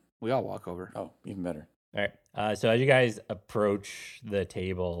 Excellent. We all walk over. Oh, even better. All right. So as you guys approach the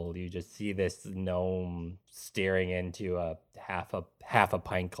table, you just see this gnome staring into a half a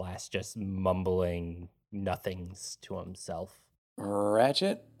pint glass, just mumbling nothings to himself.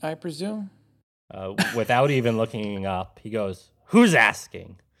 Ratchet, I presume? Without even looking up, he goes, "Who's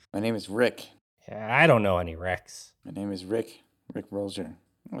asking?" My name is Rick. I don't know any Ricks. My name is Rick Rolger.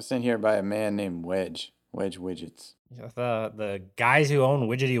 I was sent here by a man named Wedge Widgets. The guys who own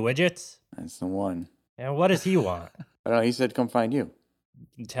Widgety Widgets? That's the one. And what does he want? I don't know. He said come find you. You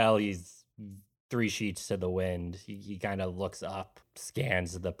can tell he's 3 sheets to the wind. He kind of looks up,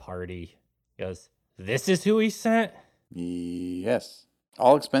 scans the party. He goes, "This is who he sent?" Yes.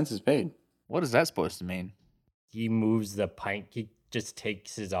 All expenses paid. What is that supposed to mean? he moves the pint. He just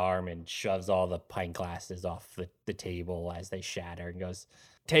takes his arm and shoves all the pint glasses off the table as they shatter and goes,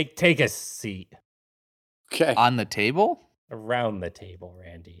 take a seat. Okay. On the table? Around the table,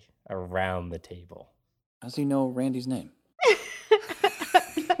 Randy. Around the table. How's he know Randy's name?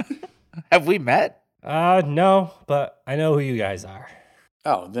 Have we met? No, but I know who you guys are.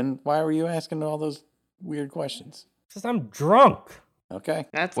 Oh, then why were you asking all those weird questions? Because I'm drunk. Okay.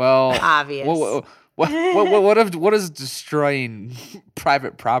 That's Well, obvious. What does destroying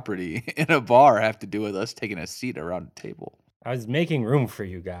private property in a bar have to do with us taking a seat around a table? I was making room for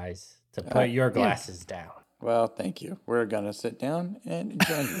you guys to put your glasses down. Well, thank you. We're gonna sit down and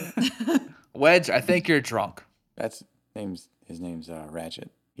join you. Wedge, I think you're drunk. His name's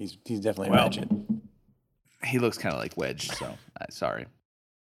Ratchet. He's definitely Ratchet. He looks kind of like Wedge, so sorry.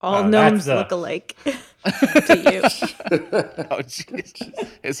 All gnomes look alike to you. Oh, jeez.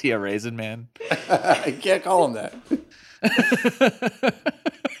 Is he a raisin man? I can't call him that.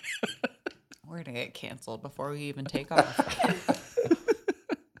 We're going to get canceled before we even take off.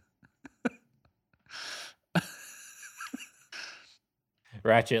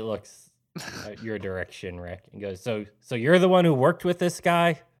 Ratchet looks at your direction, Rick, and goes, So you're the one who worked with this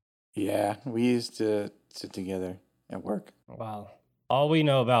guy? Yeah, we used to sit together at work. Well, all we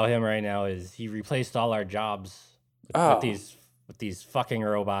know about him right now is he replaced all our jobs with these fucking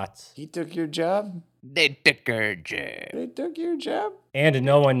robots. He took your job? They took your job. They took your job? And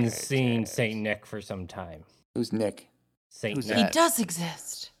no one's seen Saint Nick for some time. Who's Nick? Saint Who's Nick. He that? does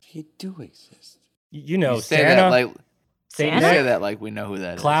exist. He do exist. You know, You say Santa. that like Saint you Nick say that like we know who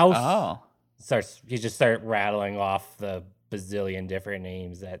that is. Klaus? Oh. He just start rattling off the bazillion different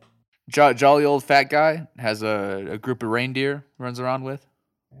names that Jolly old fat guy has a group of reindeer runs around with.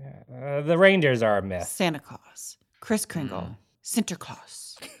 the reindeers are a myth. Santa Claus, Kris Kringle,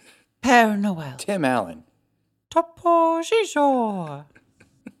 Sinterklaas, Père Noël, Tim Allen. Topo Chicho.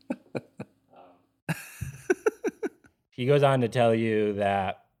 He goes on to tell you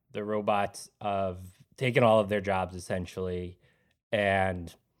that the robots have taken all of their jobs essentially,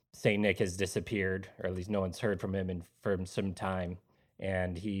 and Saint Nick has disappeared, or at least no one's heard from him for some time.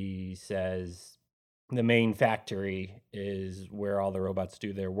 And he says the main factory is where all the robots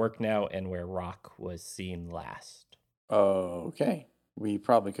do their work now and where Rock was seen last. Oh, okay. We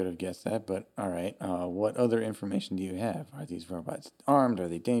probably could have guessed that, but all right. What other information do you have? Are these robots armed? Are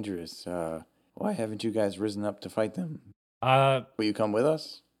they dangerous? Why haven't you guys risen up to fight them? Will you come with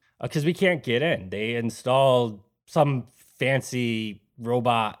us? Because we can't get in. They installed some fancy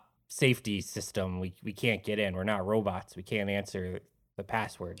robot safety system. We can't get in. We're not robots. We can't answer the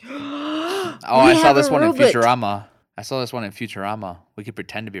password. Oh, I saw this one in Futurama. We could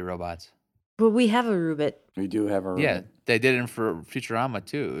pretend to be robots. But we have a Rubit. We do have a robot. Yeah, they did it for Futurama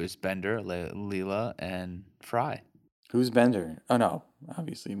too. It was Bender, Leela, and Fry. Who's Bender? Oh, no.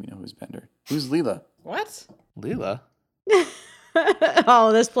 Obviously, we know who's Bender. Who's Leela? What? Leela?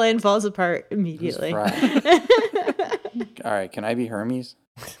 Oh, this plan falls apart Who's immediately. Fry? All right, can I be Hermes?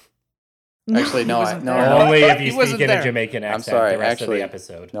 Actually, no. Only if you He speak wasn't in a there. Jamaican accent sorry, the rest actually- of the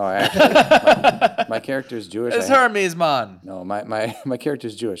episode. No, actually, my character's Jewish. It's Hermes, man. No, my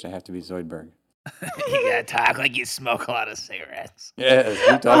character's Jewish. I have to be Zoidberg. You gotta talk like you smoke a lot of cigarettes.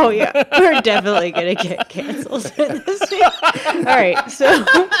 Yeah. Oh yeah, we're definitely gonna get canceled in this week. All right, so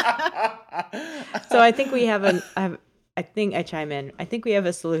I think we have I think I chime in. I think we have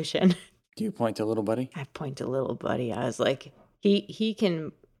a solution. Do you point to little buddy? I point to little buddy. I was like, he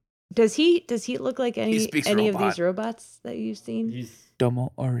can. Does he look like any speaks of robot. these robots that you've seen? He's,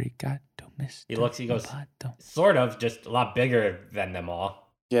 Domo arigato, Mr. he looks, he goes, Roboto. sort of, just a lot bigger than them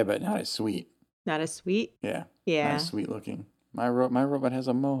all. Yeah, but not as sweet. Not as sweet. Yeah. Not Yeah. as sweet looking. My robot has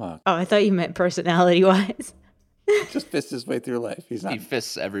a mohawk. Oh, I thought you meant personality wise. Just fists his way through life. He's not. He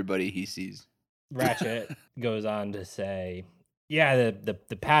fists everybody he sees. Ratchet goes on to say, yeah,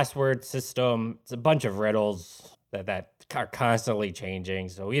 the password system, it's a bunch of riddles that are constantly changing,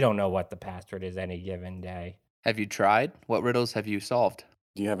 so we don't know what the password is any given day. Have you tried? What riddles have you solved?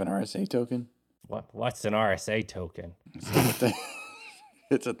 Do you have an RSA token? What's an RSA token?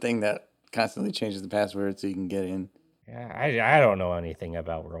 It's a thing that constantly changes the password so you can get in. Yeah, I don't know anything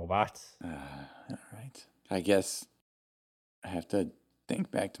about robots. All right. I guess I have to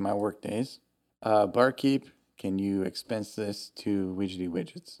think back to my work days. Barkeep, can you expense this to Widgety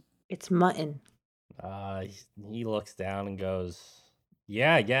Widgets? It's mutton. He looks down and goes,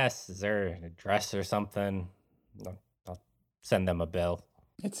 yeah, I guess. Is there an address or something? I'll send them a bill.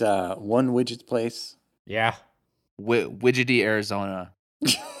 It's One Widget's Place. Yeah. Widgety, Arizona.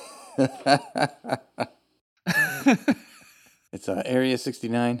 It's Area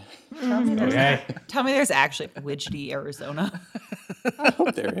 69. Okay. Tell me there's actually Widgeteer, Arizona. I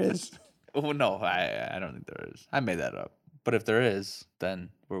hope there is. Oh, no, I don't think there is. I made that up. But if there is, then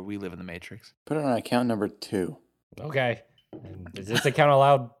we live in the Matrix. Put it on account number 2. Okay. And does this account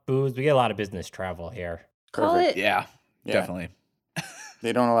allow booze? We get a lot of business travel here. Call Perfect. it Yeah, Yeah. definitely.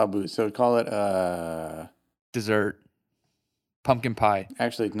 They don't allow booze, so call it Dessert. Pumpkin pie.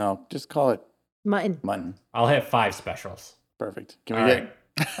 actually no, just call it mutton. mutton. I'll hit 5 specials. Perfect. Can we All get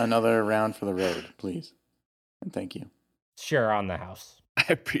another round for the road, please? And thank you. Sure, on the house. I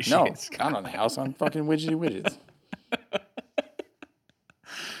appreciate No, it. not on the house, on fucking widgets.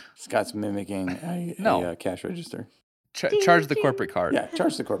 Scott's mimicking a cash register. Charge the corporate card. Yeah,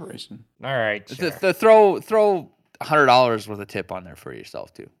 charge the corporation. All right. Sure. Throw $100 worth of tip on there for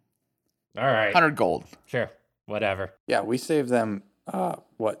yourself too. All right. 100 gold. Sure. Whatever. Yeah, we saved them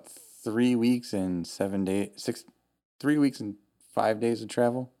 3 weeks and 7 days, 3 weeks and 5 days of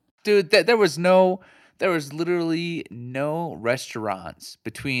travel. Dude, there was literally no restaurants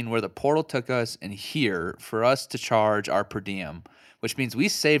between where the portal took us and here for us to charge our per diem, which means we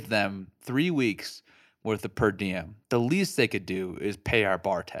saved them 3 weeks worth of per diem. The least they could do is pay our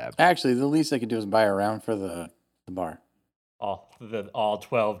bar tab. Actually, the least they could do is buy a round for the bar. All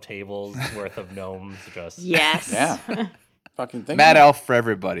 12 tables worth of gnomes just. Yes. Yeah. Fucking thing. Mad Elf for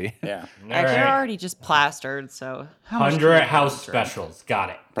everybody. Yeah, All They're right. already just plastered, so how much 100 can you house drink? specials.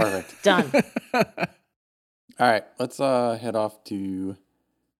 Got it. perfect. Done. All right, let's head off to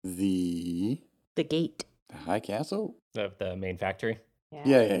the The gate. High Castle. Of the main factory.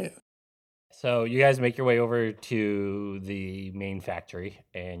 Yeah. So you guys make your way over to the main factory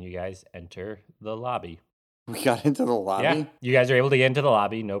and you guys enter the lobby. We got into the lobby. Yeah. You guys are able to get into the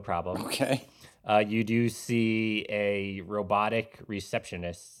lobby, no problem. Okay. You do see a robotic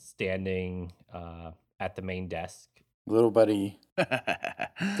receptionist standing at the main desk. Little buddy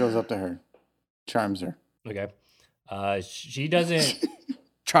goes up to her, charms her. Okay. She doesn't.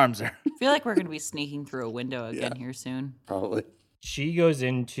 Charms her. I feel like we're going to be sneaking through a window again Yeah. here soon. Probably. She goes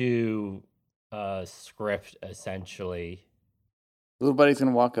into a script essentially. Little buddy's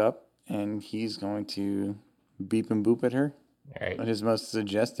gonna walk up and he's going to beep and boop at her. All right. With his most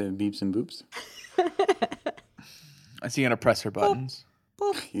suggestive beeps and boops. Is he gonna press her buttons?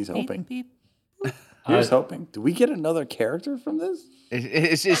 Boop, He's beep, hoping. beep. Here's hoping. Do we get another character from this?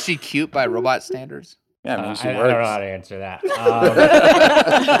 Is she cute by robot standards? Yeah, I mean, she I works. don't know how to answer that.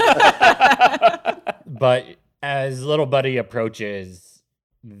 But as little buddy approaches,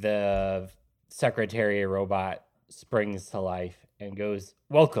 the secretary robot springs to life and goes,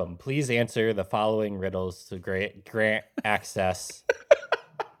 "Welcome. Please answer the following riddles to grant access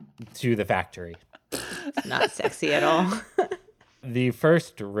to the factory." Not sexy at all. The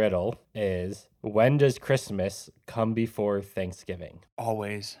first riddle is, when does Christmas come before Thanksgiving?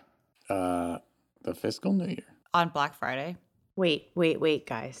 Always. The fiscal new year. On Black Friday. Wait,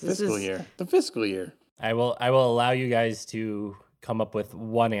 guys. This Fiscal is year. The fiscal year. I will allow you guys to come up with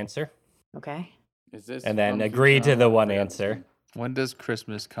one answer okay. Is this and then from agree to Futurama? the one answer. When does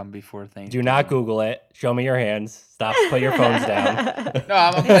Christmas come before Thanksgiving? Do not Google it. Show me your hands. Stop. Put your phones down. No,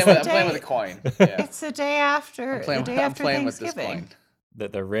 I'm playing with a coin. Yeah. It's the day after. I'm playing with this Thanksgiving. coin.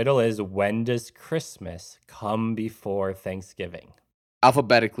 The riddle is, when does Christmas come before Thanksgiving?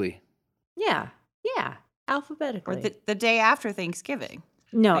 Alphabetically. Yeah. Or Alphabetically. the day after Thanksgiving.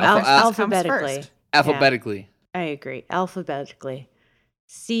 No, Christmas comes alphabetically. first. Alphabetically. I agree. Alphabetically.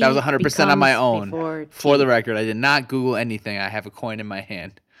 C That was 100% on my becomes own. before For T. the record, I did not Google anything. I have a coin in my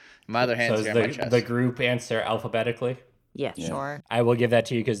hand. My other So hand's is here on my the chest. group answer alphabetically? Yes. Yeah. Sure. I will give that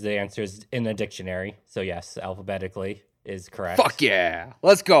to you because the answer is in the dictionary. So yes, alphabetically is correct. Fuck yeah.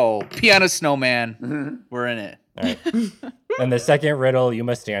 Let's go. Piano Snowman. Mm-hmm. We're in it. All right. And the second riddle you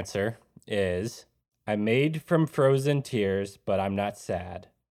must answer is, I'm made from frozen tears, but I'm not sad.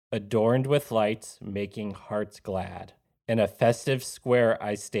 Adorned with lights, making hearts glad. In a festive square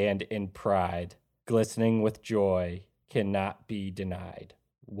I stand in pride. Glistening with joy, cannot be denied.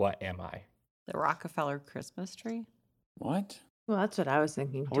 What am I? The Rockefeller Christmas tree. What? Well, that's what I was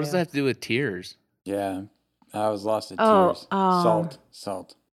thinking. What does too. that have to do with tears? Yeah. I was lost at Oh, tears.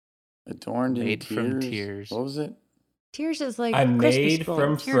 Salt. Adorned in Made tears. from tears. What was it? Tears is like I'm Christmas made bowl.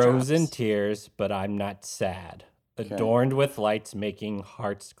 from teardrops. frozen tears, but I'm not sad. Okay. Adorned with lights, making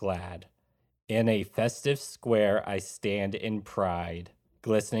hearts glad. In a festive square I stand in pride.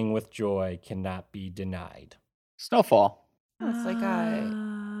 Glistening with joy, cannot be denied. Snowfall. It's like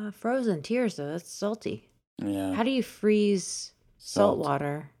a. Frozen tears, though. That's salty. Yeah. How do you freeze salt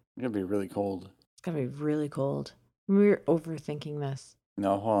water? It's gonna be really cold. It's gotta be really cold. We're overthinking this.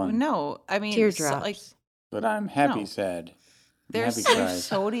 No, hold on. No, I mean, Teardrops. like But I'm happy No. sad. There's cries.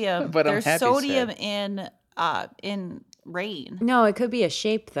 sodium. But I'm There's happy sodium sad. in rain. No, it could be a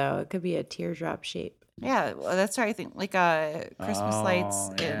shape though. It could be a teardrop shape. Yeah, well, that's what I think. Like Christmas lights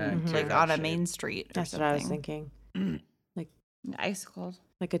yeah, in like teardrop on a shape. main street. Or That's something. what I was thinking. Icicles.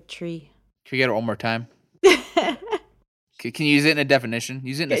 Like a tree. Can we get it one more time? Can you use it in a definition?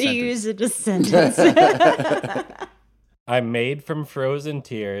 Use it in a sentence. Use it as a sentence. I'm made from frozen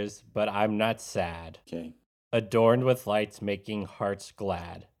tears, but I'm not sad. Okay. Adorned with lights making hearts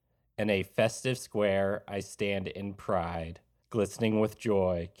glad. In a festive square, I stand in pride. Glistening with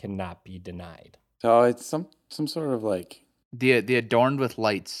joy cannot be denied. So it's some sort of like, The adorned with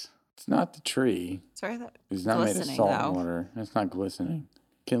lights. it's not the tree. Sorry, that It's not made of glistening, salt though. and water. It's not glistening.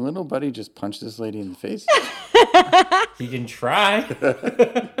 Can little buddy just punch this lady in the face? He can try.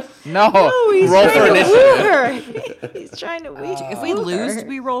 No, he's roll for trying to initiative. woo her. He's trying to woo If we lose, do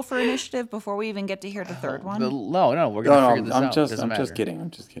we roll for initiative before we even get to hear the third one? No, we're gonna figure this out. Doesn't I'm matter. just kidding. I'm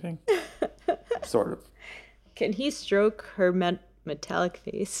just kidding. Sort of. Can he stroke her metallic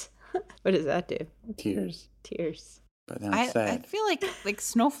face? What does that do? Tears. Tears. But not I sad. feel like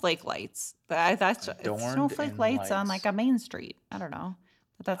snowflake lights. That's Adorned snowflake in lights on lights. like a main street. I don't know,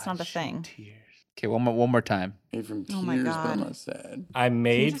 but that's not a thing. Tears. Okay, one more time. Made from Oh my tears, but God. not sad. I'm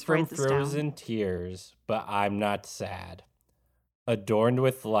made just from write this down? frozen tears, but I'm not sad. Adorned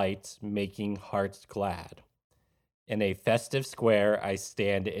with lights, making hearts glad. In a festive square, I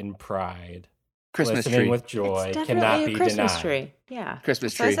stand in pride. Christmas Glistening tree. with joy It's cannot definitely be a Christmas denied. tree. Yeah.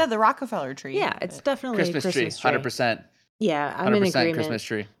 Christmas So I tree. said the Rockefeller tree. Yeah, it's but- definitely Christmas a tree. Christmas tree. 100%. Yeah, I'm in 100% agreement. Christmas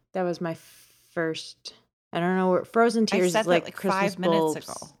tree. That was my first. I don't know where Frozen I Tears said is like, that like Christmas 5 minutes bulbs.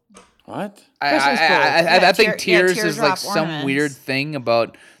 ago. What? Christmas bulbs. I Yeah, think tears is teardrop like some weird ornaments. thing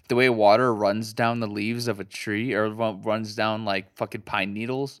about the way water runs down the leaves of a tree or runs down like fucking pine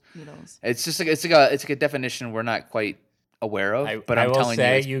needles. Needles. It's just like it's like a definition we're not quite aware of. But I I'm will telling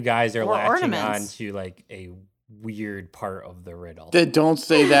say you, you guys are Or latching on ornaments. to like a weird part of the riddle. Then don't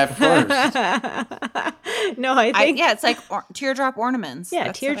say that first. No, I think Yeah, it's like teardrop ornaments. yeah,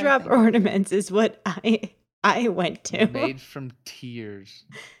 That's what I teardrop think. ornaments is what I went to. made from tears.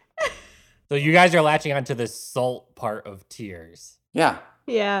 So you guys are latching on to the salt part of tears. Yeah.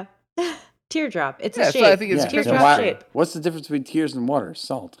 Yeah. Teardrop. It's Yeah, a so shape. I think it's Yeah. Christmas then teardrop why- shape. What's the difference between tears and water?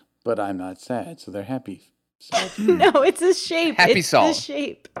 Salt. But I'm not sad, so they're happy. Salt. No, it's a shape. Happy it's salt. the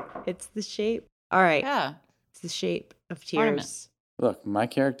shape. It's the shape. All right. Yeah. It's the shape of tears. Ornaments. Look, my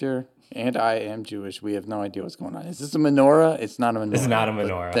character and I am Jewish. We have no idea what's going on. Is this a menorah? It's not a menorah. It's not a but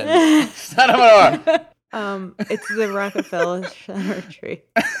menorah. then- Son of a- It's the Rockefeller tree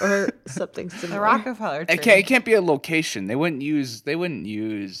or something similar. The Rockefeller tree. it can't be a location. They wouldn't use.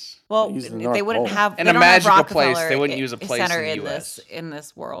 Well, They use the they North wouldn't Pole. have In they a don't have magical place, Rockefeller they wouldn't use a place center in in the this US. in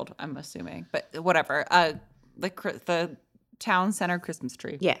this world. I'm assuming, but whatever. The town center Christmas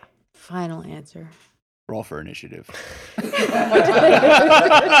tree. Yeah. Final answer. Roll for initiative. Can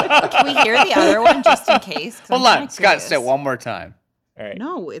we hear the other one just in case? 'Cause Hold I'm on, kinda Scott. curious. Say it one more time. All right.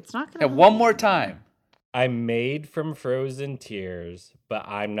 No, it's not Yeah, gonna. one more time. I'm made from frozen tears, but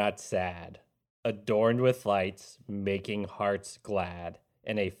I'm not sad. Adorned with lights, making hearts glad.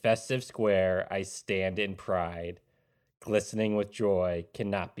 In a festive square, I stand in pride. Glistening with joy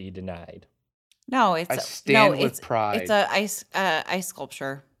cannot be denied. No, it's I stand with pride. It's a ice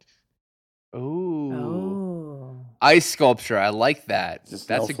sculpture. Ooh. Oh. Ice sculpture. I like that. It's a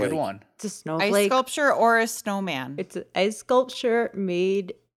That's a good snowflake. one. It's a Ice snowflake. sculpture or a snowman. It's an ice sculpture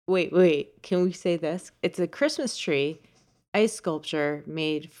made. Wait. Can we say this? It's a Christmas tree ice sculpture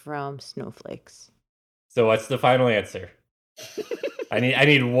made from snowflakes. So what's the final answer? I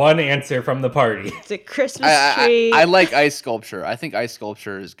need one answer from the party. It's a Christmas tree. I like ice sculpture. I think ice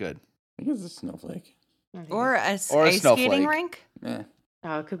sculpture is good. I think it's a snowflake. or a Or a ice skating snowflake. rink. Eh.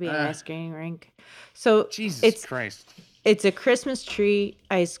 Oh, it could be an Ah. ice skating rink. So Jesus it's Christ. it's a Christmas tree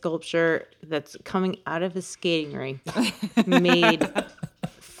ice sculpture that's coming out of a skating rink made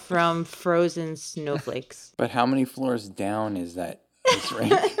from frozen snowflakes. But how many floors down is that ice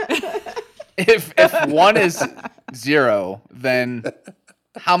rink? If one is 0, then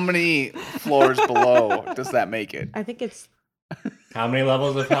how many floors below does that make it? I think it's How many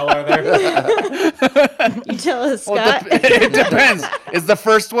levels of hell are there? you tell us, Well, Scott. it depends. Is the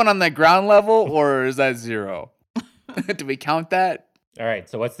first one on the ground level or is that 0? Do we count that? All right,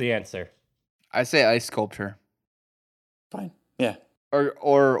 so what's the answer? I say ice sculpture Fine. Yeah.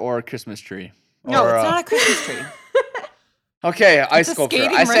 or Christmas tree. No, Or, it's not a Christmas tree. Okay, ice a sculpture.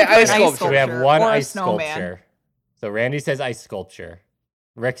 skating I say rink or an ice ice sculpture. So we have Sculpture one or a ice snowman. sculpture. So Randy says ice sculpture.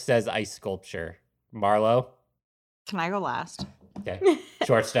 Rick says ice sculpture. Marlo? Can I go last? Okay.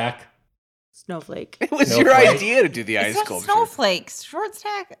 Short stack. Snowflake. It was your idea to do the ice It's not sculpture. snowflakes. Short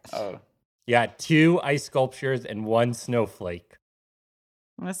stack. Oh. Yeah, 2 ice sculptures and 1 snowflake.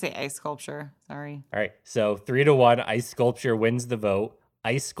 I'm going to say ice sculpture. Sorry. All right, so 3-1, ice sculpture wins the vote.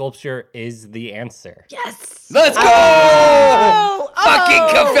 Ice sculpture is the answer. Yes. Let's go!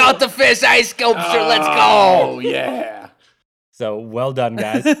 Fucking Gefilte the Fish ice sculpture. Let's go! Oh, yeah. So well done,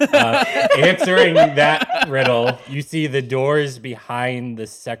 guys. Answering that riddle, you see the doors behind the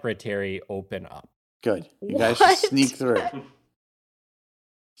secretary open up. Good. You guys should sneak through.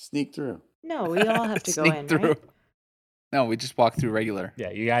 Sneak through. No, we all have to go Sneak in, through. right? No, we just walk through regular.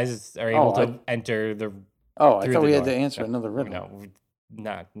 Yeah, you guys are able to enter the. Oh, I through thought the we had door. to answer another riddle.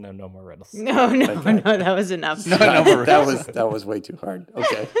 No more riddles. No, Okay. that was enough. No, that was way too hard.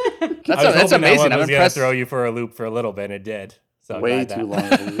 Okay. That's amazing. I'm was gonna impressed. throw you for a loop for a little bit. It did. So I'm Way glad too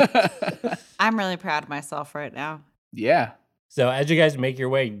that- long. I'm really proud of myself right now. Yeah. So as you guys make your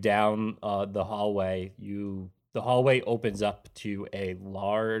way down the hallway, the hallway opens up to a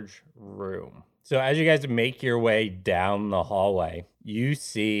large room. So as you guys make your way down the hallway, you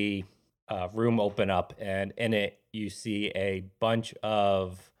see a room open up, and in it you see a bunch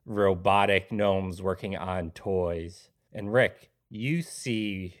of robotic gnomes working on toys. And Rick, you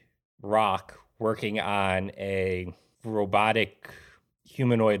see Rock working on a robotic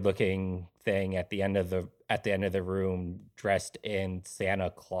humanoid looking thing at the end of the room, dressed in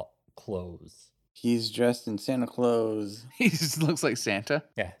Santa clothes. He's dressed in Santa Claus. He just looks like Santa.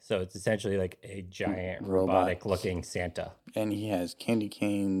 Yeah, so it's essentially like a giant Robot. robotic looking Santa. And he has candy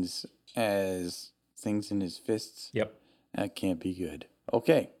canes as things in his fists. Yep. That can't be good.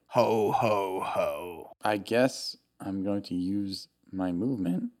 Okay. Ho, ho, ho. I guess I'm going to use my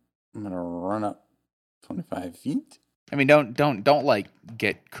movement. I'm going to run up 25 feet. I mean, don't like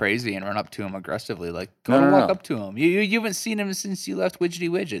get crazy and run up to him aggressively. Like, go No, walk no. up to him. You haven't seen him since you left Widgety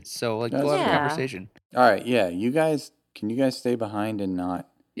Widgets, so like, go have a Yeah. conversation. All right. Yeah. Can you guys stay behind and not?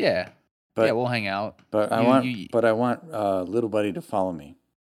 Yeah, But, yeah, we'll hang out. But I want little buddy to follow me.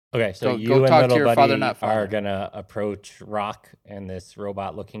 Okay, so Go you and talk to little your buddy father, not father. are gonna approach Rock and this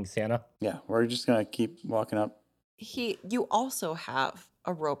robot looking Santa. Yeah. We're just going to keep walking up. You also have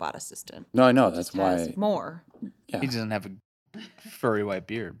a robot assistant. No, I know. He That's just has why. more. Yeah. He doesn't have a furry white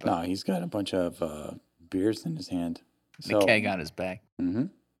beard, but No, he's got a bunch of beers in his hand. a keg on his back. Mm-hmm.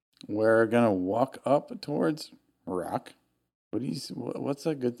 We're gonna walk up towards Rock. What's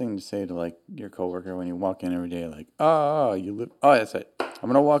a good thing to say to like your coworker when you walk in every day? Like, you live. Oh, that's it. I'm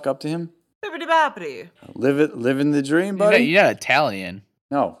gonna walk up to him. Bibbidi-bobbidi. Living the dream, buddy. You're not Italian.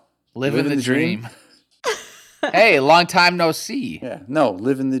 No, Living the dream. Hey, long time no see. Yeah, no,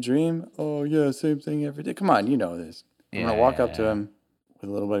 living the dream. Oh yeah, same thing every day. Come on, you know this. I'm gonna walk up to him with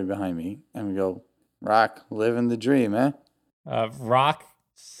a little buddy behind me, and we go, Rock, living the dream, eh? Rock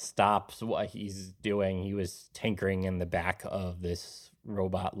stops what he's doing. He was tinkering in the back of this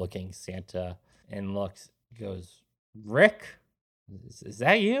robot looking Santa and goes, Rick, is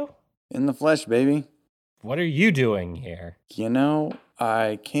that you? In the flesh, baby. What are you doing here? You know,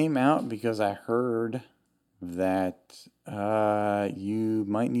 I came out because I heard that you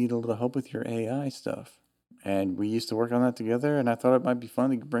might need a little help with your AI stuff. And we used to work on that together, and I thought it might be fun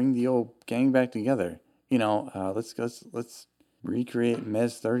to bring the old gang back together. You know, let's recreate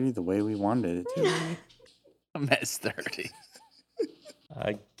Mez 30 the way we wanted it to. Mez 30.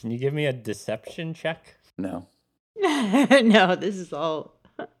 Can you give me a deception check? No. No, this is all.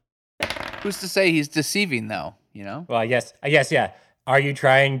 Who's to say he's deceiving though? You know. Well, I guess, yeah. Are you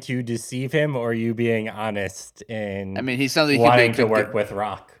trying to deceive him, or are you being honest in I mean, he sounds like he'd wanting be to a work good, with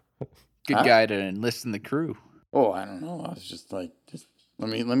Rock? good guy to enlist in the crew. Oh, I don't know. I was just like, let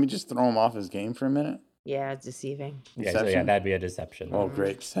me just throw him off his game for a minute. Yeah, it's deceiving. Yeah, so yeah, that'd be a deception. Oh,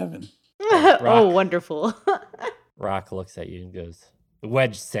 great. 7. Oh, wonderful. Rock looks at you and goes, "The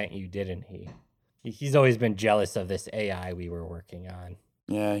Wedge sent you, didn't he? He's always been jealous of this AI we were working on."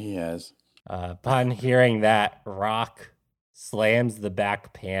 Yeah, he has. Upon hearing that, Rock slams the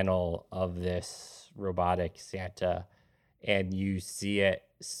back panel of this robotic Santa, and you see it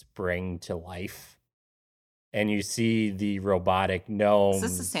spring to life. And you see the robotic gnomes. Is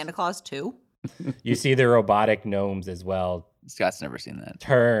this the Santa Claus too? You see the robotic gnomes as well Scott's never seen that.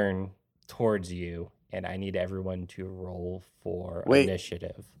 turn towards you, and I need everyone to roll for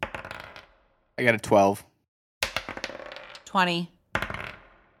initiative. I got a 12. 20.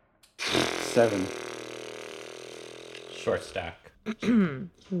 7. Short stack.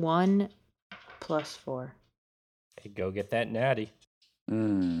 1 plus 4. Okay, go get that natty.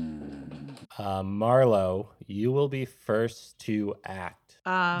 Mm. Marlo, you will be first to act.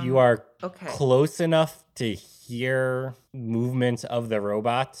 You are okay. close enough to hear movements of the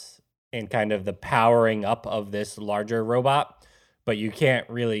robots, and kind of the powering up of this larger robot, but you can't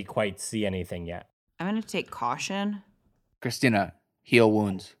really quite see anything yet. I'm going to take caution. Christina, heal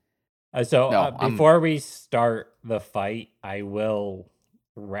wounds. Before we start the fight, I will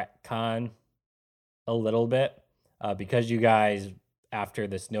retcon a little bit because you guys, after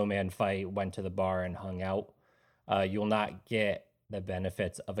the snowman fight, went to the bar and hung out. You'll not get the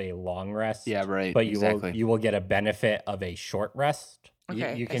benefits of a long rest. Yeah, right. But exactly. you will get a benefit of a short rest.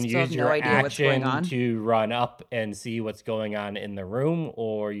 Okay. You can use your action to run up and see what's going on in the room,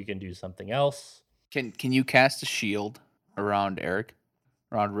 or you can do something else. Can you cast a shield around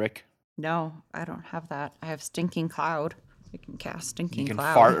around Rick? No, I don't have that. I have Stinking Cloud. I can cast Stinking Cloud. You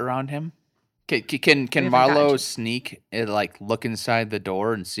can fart around him? Can Marlo sneak and look inside the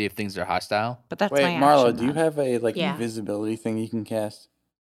door and see if things are hostile? But that's Wait, my action. Marlo, do you have a invisibility thing you can cast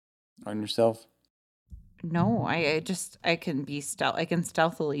on yourself? No, I can be stealth. I can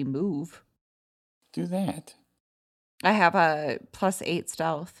stealthily move. Do that. I have a +8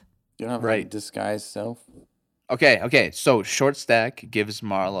 stealth. You don't have disguise self? Okay. So short stack gives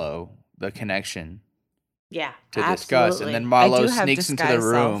Marlo the connection. Yeah, to discuss, and then Marlo sneaks into the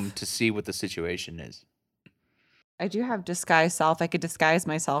room to see what the situation is. I do have disguise self. I could disguise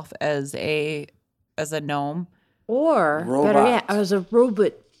myself as a gnome, or better yet, as a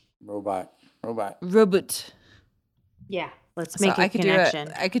robot. Robot. Yeah, let's make a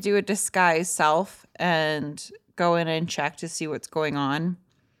connection. I could do a disguise self and go in and check to see what's going on,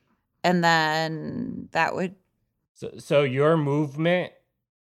 and then that would. So your movement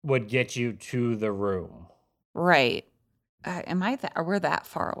would get you to the room. Right. We're that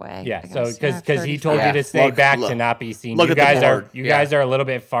far away? Yeah. So because he told you to stay back to not be seen. You guys are a little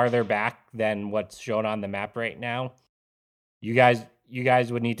bit farther back than what's shown on the map right now. You guys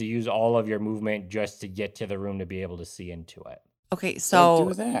would need to use all of your movement just to get to the room to be able to see into it. Okay. So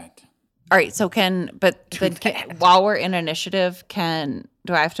do that. All right. So while we're in initiative, do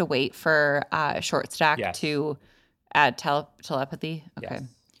I have to wait for short stack to add telepathy? Okay. Yes.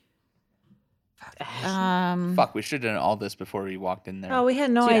 Fuck, we should have done all this before we walked in there. Oh, we had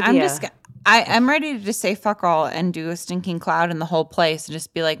no idea. I'm ready to just say fuck all and do a Stinking Cloud in the whole place and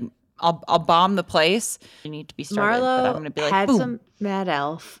just be like, I'll bomb the place. You need to be started. Marlo but I'm gonna be like, had boom. some Mad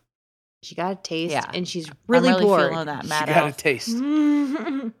Elf. She got a taste, and she's really bored. Feeling that Mad Elf. Got a taste.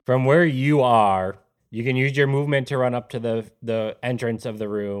 From where you are, you can use your movement to run up to the entrance of the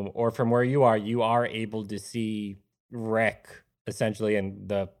room, or from where you are able to see Rick essentially in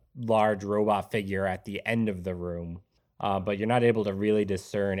the large robot figure at the end of the room, but you're not able to really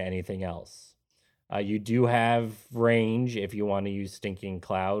discern anything else. You do have range if you want to use Stinking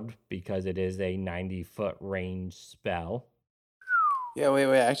Cloud because it is a 90-foot range spell. Yeah, wait.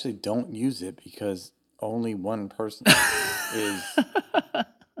 Actually, don't use it because only one person is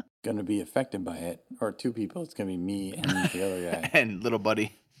going to be affected by it. Or two people. It's going to be me and the other guy. And little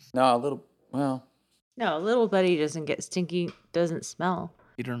buddy. No, little buddy doesn't smell.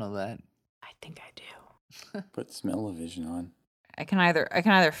 You don't know that. I think I do. Put smell-o-vision on. I can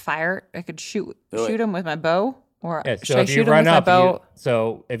either fire. I could shoot him with my bow, or should I shoot him with my bow?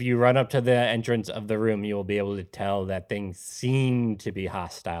 If you run up to the entrance of the room, you will be able to tell that things seem to be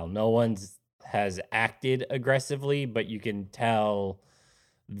hostile. No one has acted aggressively, but you can tell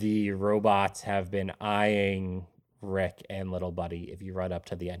the robots have been eyeing Rick and little buddy if you run up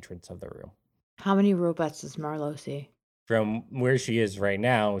to the entrance of the room. How many robots does Marlo see? From where she is right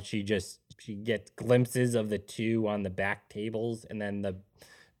now, she gets glimpses of the two on the back tables and then the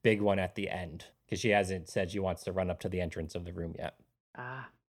big one at the end because she hasn't said she wants to run up to the entrance of the room yet.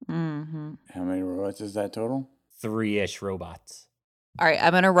 Mm-hmm. How many robots is that total? 3-ish robots. All right,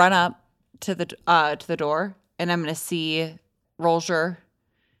 I'm gonna run up to the door and I'm gonna see Rolger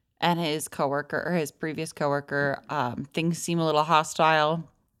and his coworker or his previous coworker. Things seem a little hostile,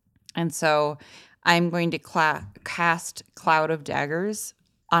 and so I'm going to cast Cloud of Daggers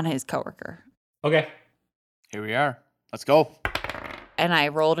on his coworker. Okay. Here we are. Let's go. And I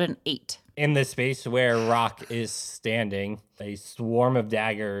rolled an 8. In the space where Rock is standing, a swarm of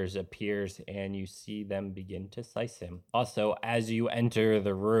daggers appears and you see them begin to slice him. Also, as you enter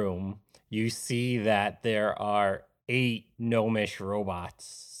the room, you see that there are 8 gnomish robots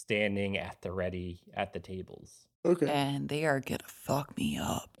standing at the ready at the tables. Okay. And they are gonna fuck me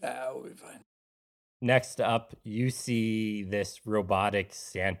up. We'll be fine. Next up, you see this robotic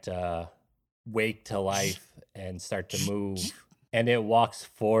Santa wake to life and start to move. And it walks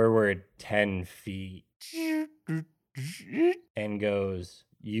forward 10 feet and goes,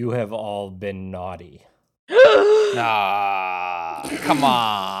 "You have all been naughty." Nah, come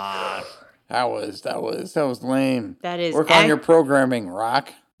on. That was lame. That is Work on your programming,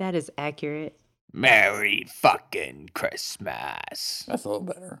 Rock. That is accurate. Merry fucking Christmas. That's a little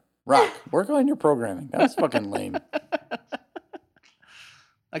better. Rock, work on your programming. That was fucking lame.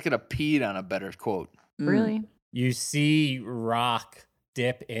 I could have peed on a better quote. Really? You see Rock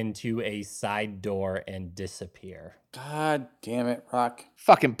dip into a side door and disappear. God damn it, Rock.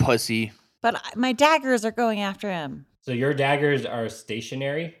 Fucking pussy. But my daggers are going after him. So your daggers are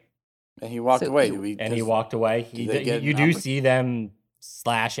stationary, And he walked So away. he- he walked away. You do see them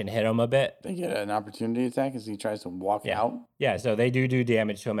slash and hit him a bit. They get an opportunity attack as he tries to walk out. Yeah, so they do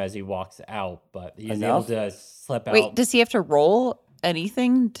damage to him as he walks out, but he's Enough? able to slip out. Wait, does he have to roll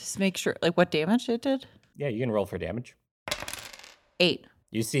anything to make sure, like, what damage it did? Yeah, you can roll for damage. 8.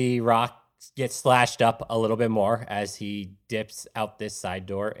 You see Rock get slashed up a little bit more as he dips out this side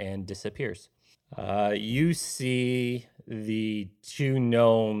door and disappears. You see the two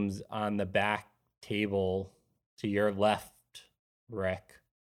gnomes on the back table to your left, Rick,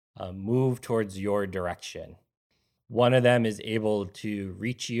 move towards your direction. One of them is able to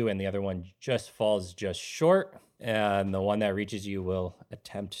reach you, and the other one just falls just short. And the one that reaches you will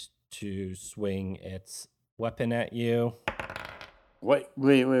attempt to swing its weapon at you. Wait.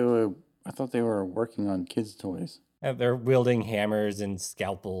 I thought they were working on kids' toys. They're wielding hammers and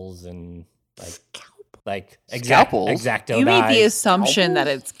scalpels and like Scalpels? exacto You made knives. the assumption that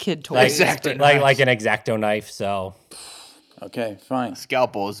it's kid toys. like an exacto knife. So Okay, fine.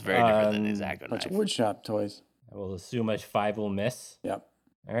 Scalpel is very different than exacto Bunch of knife. woodshop toys. I will assume a 5 will miss. Yep.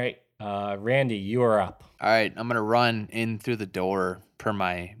 All right, Randy, you are up. All right, I'm going to run in through the door per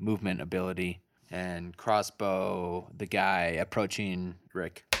my movement ability and crossbow the guy approaching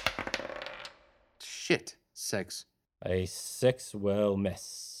Rick. Shit. 6. A 6 will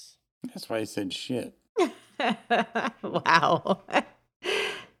miss. That's why I said shit. Wow.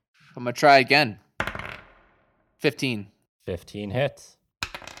 I'm going to try again. 15 15 hits.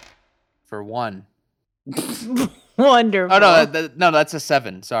 for 1. Wonderful. Oh, no, that's a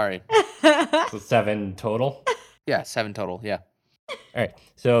 7. Sorry. So 7 total. Yeah, 7 total. Yeah. All right.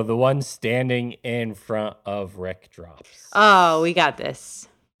 So the one standing in front of Rick drops. Oh, we got this.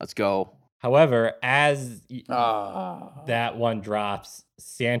 Let's go. However, as That one drops,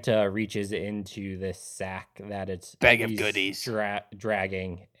 Santa reaches into this sack that it's Bag of he's goodies.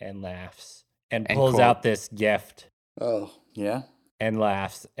 dragging and laughs and And pulls quote. out this gift Oh, yeah? and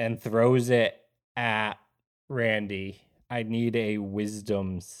laughs and throws it at Randy. I need a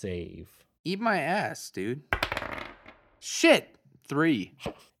wisdom save. Eat my ass, dude. Shit. 3.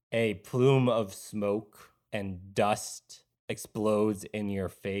 A plume of smoke and dust explodes in your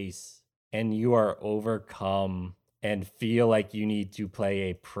face, and you are overcome and feel like you need to play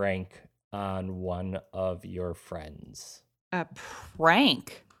a prank on one of your friends. A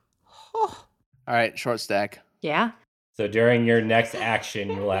prank. Oh. All right, short stack. Yeah. So during your next action,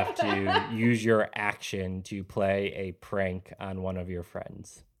 you'll have to use your action to play a prank on one of your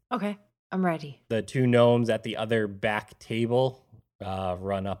friends. Okay. I'm ready. The two gnomes at the other back table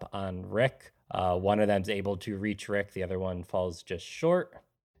run up on Rick. One of them's able to reach Rick. The other one falls just short,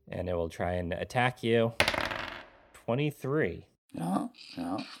 and it will try and attack you. 23 No.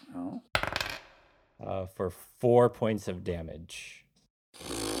 for 4 points of damage.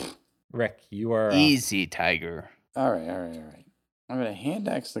 Rick, you are up. Easy, Tiger. All right. I'm going to hand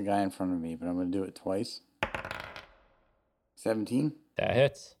axe the guy in front of me, but I'm going to do it twice. 17 That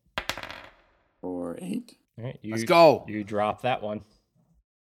hits. for 8. All right, Let's go. You drop that one.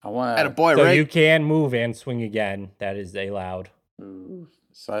 I want At a to boy, So Rick. you can move and swing again. That is allowed. move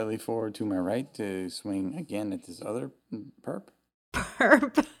slightly forward to my right to swing again at this other perp.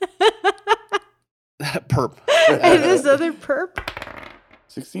 Perp. Perp. This other perp.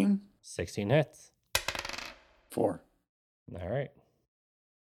 16 16 hits. 4. All right.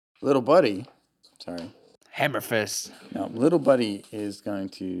 Little buddy. Sorry. Hammer fist. Now, little buddy is going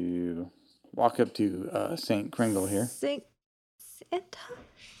to walk up to Saint Kringle here, Santa.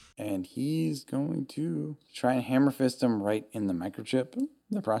 and he's going to try and hammer fist him right in the microchip,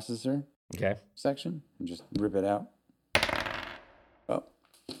 the processor Okay. section, and just rip it out. Oh,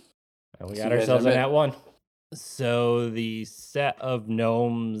 And we So got you guys ourselves have in it? that one. So the set of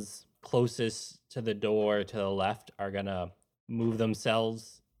gnomes closest to the door to the left are going to move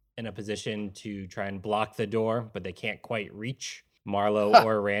themselves in a position to try and block the door, but they can't quite reach Marlo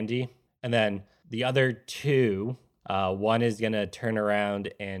or Randy. And then the other two, one is going to turn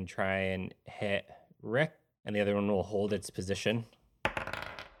around and try and hit Rick, and the other one will hold its position.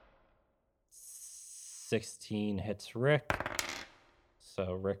 16 hits Rick.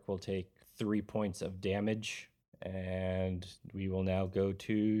 So Rick will take 3 points of damage, and we will now go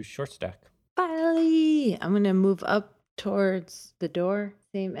to short stack. Finally, I'm gonna move up towards the door,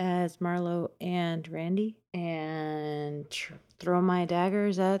 same as Marlo and Randy, and throw my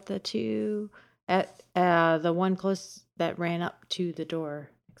daggers at the one close that ran up to the door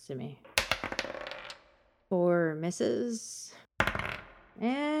next to me. 4 misses.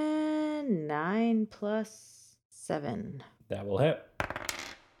 And 9 plus 7. That will hit.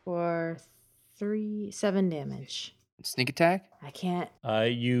 For 7 damage. Sneak attack? I can't.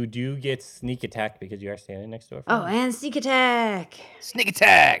 You do get sneak attack because you are standing next to a Oh, friend. and sneak attack. Sneak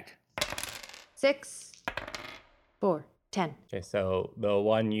attack! 6, 4, 10. Okay, so the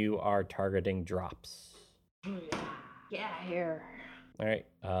one you are targeting drops. Get out of here. All right,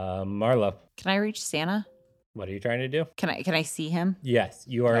 Marlo, Can I reach Santa? what are you trying to do? Can I see him? Yes,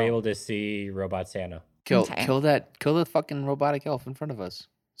 you are No. able to see Robot Santa. Kill Okay. kill the fucking robotic elf in front of us.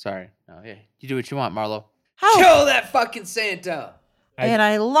 Sorry. No, yeah. You do what you want, Marlo. How? Kill that fucking Santa! And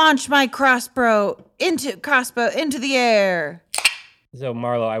I launch my crossbow into the air. So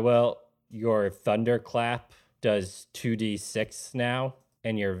Marlo, your thunderclap does 2d6 now,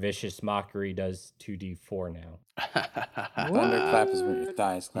 and your vicious mockery does 2d4 now. Thunderclap is when your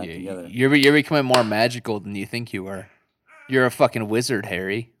thighs clap Yeah, together. you're becoming more magical than you think you were. You're a fucking wizard,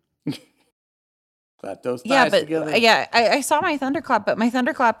 Harry. Clap those Yeah, thighs but together. I saw my thunderclap, but my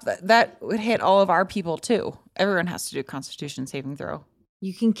thunderclap that would hit all of our people too. Everyone has to do a Constitution saving throw.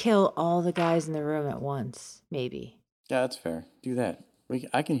 You can kill all the guys in the room at once, maybe. Yeah, that's fair. Do that.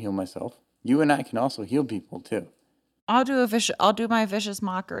 I can heal myself. You and I can also heal people too. I'll do my vicious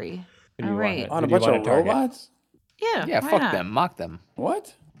mockery. Who do All you right. want? On Who a do you bunch want of to target? robots? Yeah. Yeah, why fuck not? them. Mock them.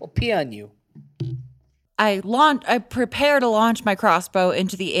 What? We'll pee on you. I prepare to launch my crossbow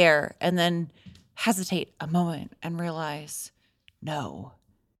into the air and then hesitate a moment and realize, no,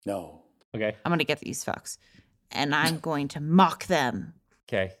 No. Okay, I'm gonna get these fucks, and I'm going to mock them.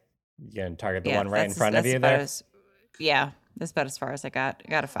 okay. You're going to target the one right in that's- front of that's you about there? that's about as far as I got. I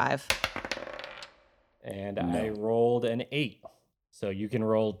got a 5. And I rolled an 8. So you can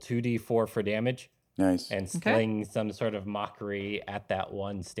roll 2d4 for damage Nice. and Okay. sling some sort of mockery at that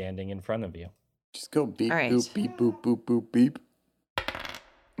one standing in front of you. Just go beep, All right. boop, beep, boop, boop, boop, beep.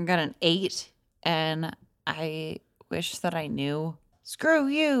 I got an 8, and I wish that I knew. Screw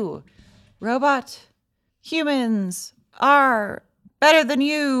you, robot. Humans are better than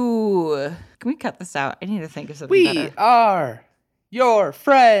you. Can we cut this out? I need to think of something We better. are your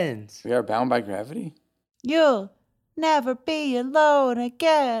friends. We are bound by gravity? You'll never be alone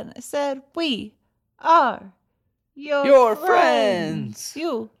again. I said we are Your friends.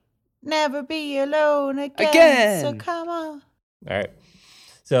 You'll never be alone again. So Again. come on. All right.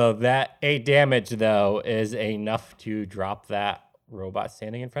 So that 8 damage, though, is enough to drop that robot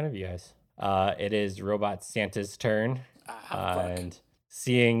standing in front of you guys. It is Robot Santa's turn. And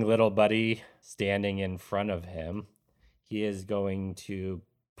seeing little buddy standing in front of him, he is going to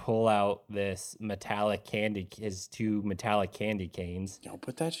pull out his 2 metallic candy canes Yo,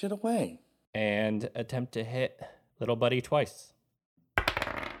 put that shit away. and attempt to hit little buddy twice.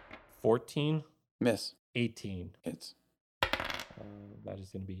 14, Miss. 18. Hits. That is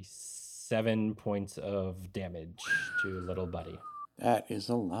going to be 7 points of damage to little buddy. That is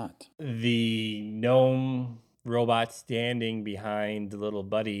a lot. The gnome robot standing behind little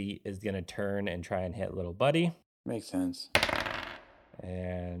buddy is going to turn and try and hit little buddy Makes sense.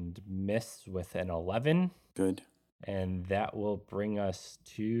 and miss with an 11. Good. And that will bring us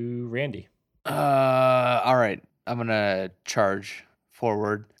to Randy. All right. I'm gonna charge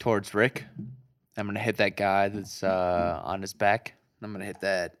forward towards Rick. I'm gonna hit that guy that's on his back. I'm gonna hit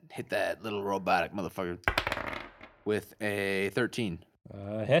that little robotic motherfucker with a 13.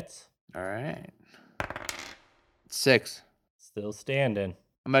 Hits. All right. 6. Still standing.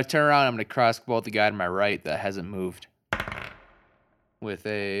 I'm gonna turn around. I'm gonna crossbow the guy to my right that hasn't moved with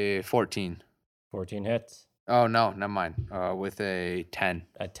a 14. 14 hits. Oh no, never mind. With a 10.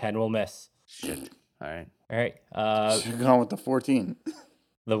 A 10 will miss. Shit. All right. All right. You're going with the 14.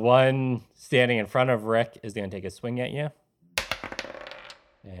 The one standing in front of Rick is going to take a swing at you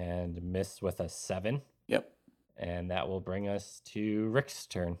and miss with a 7. Yep. And that will bring us to Rick's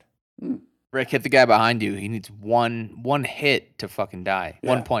turn. Rick, hit the guy behind you. He needs one hit to fucking die. Yeah.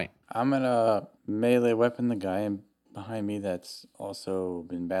 1 point. I'm going to melee weapon the guy behind me that's also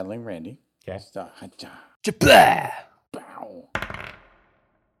been battling Randy. Okay. Jablah! Bow.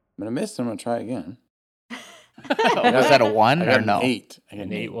 I'm going to miss. I'm going to try again. Was that a 1 I or got no? an 8. I got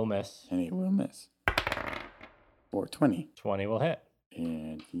An 8 will miss. An 8 will miss. For 20. 20 will hit.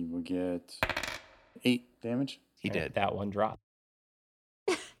 And he will get 8 damage. He All right, did. that one dropped.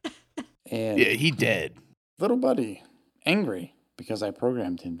 And Yeah, he did. little buddy, angry because I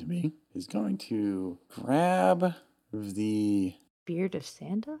programmed him to be, is going to grab the Beard of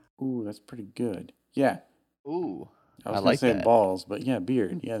Santa? Ooh, that's pretty good. Yeah. Ooh. I was I gonna like say that. balls, but yeah,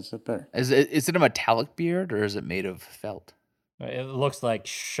 beard. Yeah, that's better. Is it a metallic beard or is it made of felt? It looks like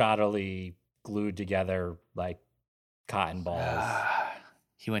shoddily glued together like cotton balls.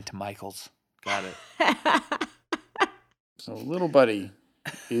 He went to Michael's. Got it. So little buddy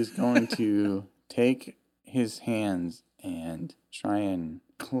is going to take his hands and try and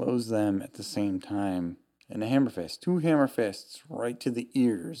close them at the same time in a hammer fist. 2 hammer fists right to the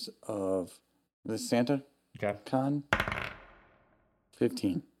ears of the Santa Okay. Con.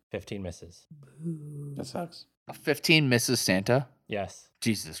 15. 15 misses. That sucks. A 15 misses Santa. Yes.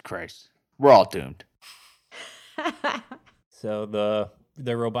 Jesus Christ. We're all doomed. So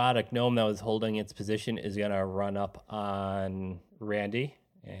the robotic gnome that was holding its position is going to run up on Randy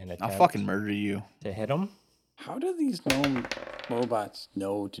and I'll attempt fucking murder you. to hit him. How do these gnome robots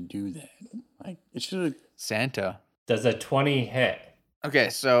know to do that? Like, it should have. Santa. Does a 20 hit? Okay,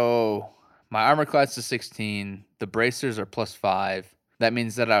 so my armor class is 16. The bracers are +5. That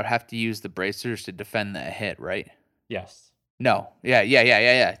means that I would have to use the bracers to defend that hit, right? Yes. No.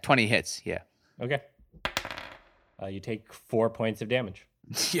 Yeah. 20 hits. Yeah. Okay. You take 4 points of damage.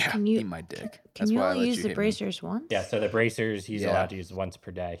 Yeah. Can you- eat my dick. Can you only use the bracers once? Yeah, so the bracers he's Yeah. allowed to use once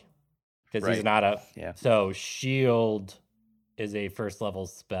per day. Because he's Right. not a... Yeah. So shield is a first level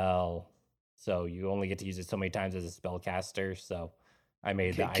spell. So you only get to use it so many times as a spellcaster. So I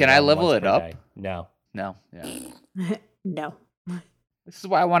made the Can I item level once it per up? day. No. No. Yeah. No. This is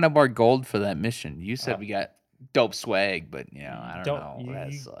why I wanted more gold for that mission. You said we got dope swag, but I don't know.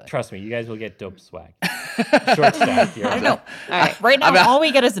 That's like... Trust me, you guys will get dope swag. Short stack. I don't know. All right, right now all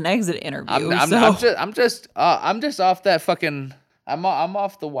we get is an exit interview. I'm just off that fucking. I'm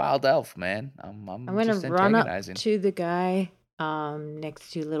off the wild elf, man. I'm gonna just run up antagonizing. to the guy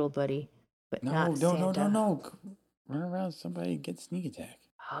next to little buddy, but not Santa. No. Run around somebody get sneak attack.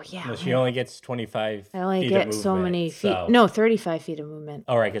 Oh yeah. No, she only gets 25 I only feet get of so movement, many feet. so- No, 35 feet of movement.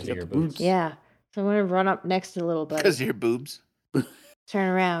 Oh, right, because You of got your the boots. boots. Yeah. So I'm gonna run up next to little buddy. Because of your boobs. Turn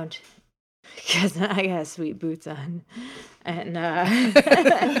around. Because I got sweet boots on. And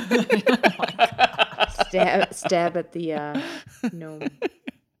stab at the gnome.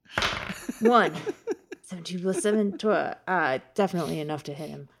 1. 17 plus 7, 12. Definitely enough to hit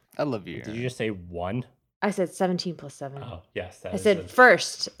him. I love you. Did you just say 1? I said 17 plus 7. Oh, yes. I said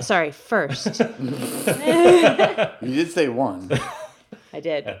first. Sorry, first. You did say 1. I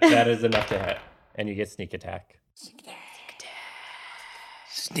did. That is enough to hit. And you get sneak attack.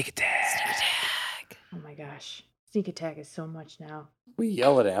 Sneak attack. Oh my gosh. Sneak attack is so much now. We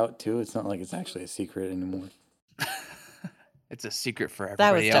yell it out too. It's not like it's actually a secret anymore. It's a secret for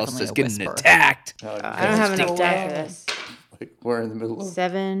That was everybody else definitely that's a getting whisper. attacked. No, I don't have enough die for this. Like, we're in the middle of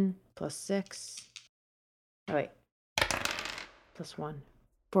 7 plus 6. Oh, wait. Plus 1.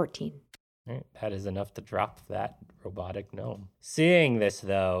 14. All right, that is enough to drop that robotic gnome. Seeing this,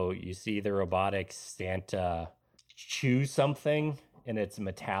 though, you see the robotic Santa chew something in its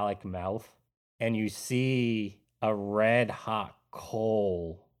metallic mouth, and you see a red hot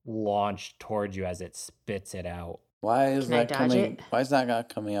coal launch towards you as it spits it out. Why is Can I that dodge coming? it? Why is that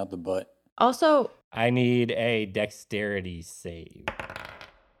not coming out the butt? Also, I need a dexterity save.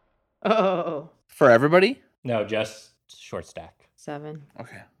 oh, For everybody? No, just short stack. 7.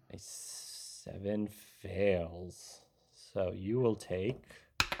 Okay. A 7 fails. So you will take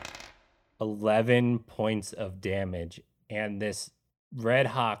 11 points of damage, and this red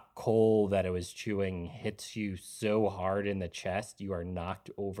hot coal that it was chewing hits you so hard in the chest, you are knocked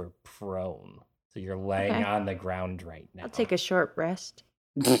over prone. So you're laying Okay. on the ground right now. I'll take a short rest.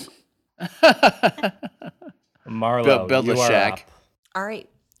 Marlo, Build you a are shack. up. All right.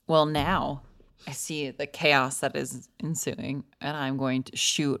 Well, now I see the chaos that is ensuing, and I'm going to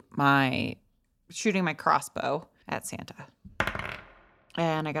shooting my crossbow at Santa.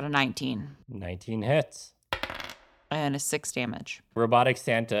 And I got a 19 19 hits. and a 6 damage. Robotic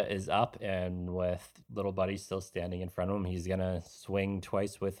Santa is up, and with little buddy still standing in front of him, he's gonna swing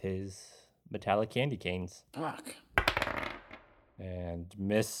twice with his metallic candy canes Fuck. and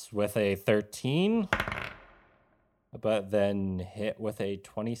miss with a 13, but then hit with a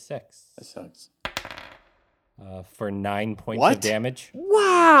 26 That sucks. for 9 points of What? damage.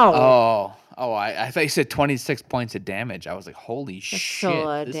 Wow. I thought you said 26 points of damage. I was like, holy shit. a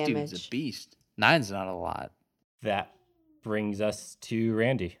lot of This dude's damage. a beast. 9's not a lot. That brings us to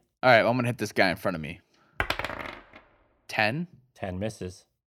Randy. All right, I'm going to hit this guy in front of me. 10? 10 misses,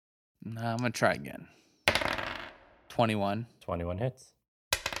 No, I'm going to try again. 21 21 hits.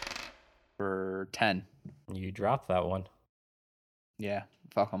 for 10. You drop that one. Yeah,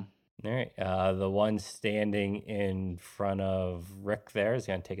 fuck him. All right. The one standing in front of Rick there is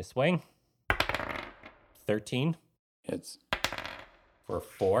going to take a swing. 13. Hits. For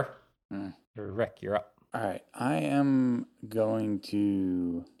 4. Rick, you're up. All right. I am going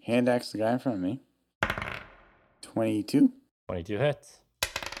to hand axe the guy in front of me. 22. 22 hits.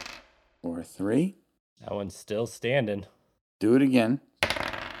 For 3. That one's still standing. Do it again.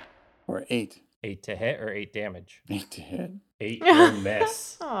 For 8. 8 to hit or 8 damage? 8 to hit. 8 will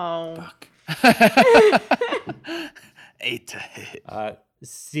miss. Oh. Fuck. 8 to hit.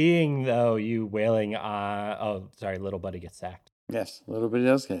 Seeing, though, you wailing on... Oh, sorry, little buddy gets sacked. Yes, little buddy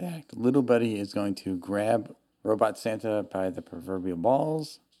does get hacked. Little buddy is going to grab Robot Santa by the proverbial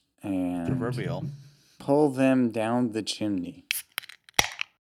balls and pull them down the chimney.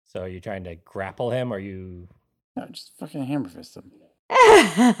 So are you trying to grapple him, or you... No, just fucking hammer fist him.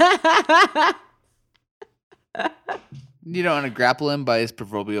 You don't want to grapple him by his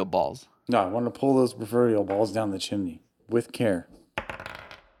proverbial balls. No, I want to pull those proverbial balls down the chimney with care.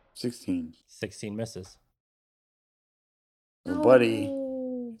 16. 16 misses. Little buddy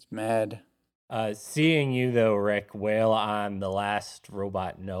is mad. Seeing you, though, Rick, wail on the last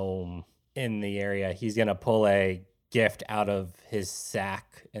robot gnome in the area, he's going to pull a gift out of his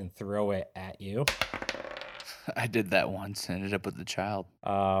sack and throw it at you. I did that once and ended up with the child.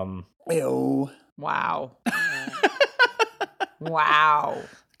 Ew. Wow. Wow.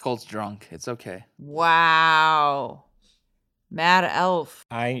 Colt's drunk. It's okay. Wow. Mad elf.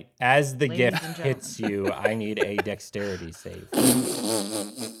 As the Ladies gift and hits you, I need a dexterity save.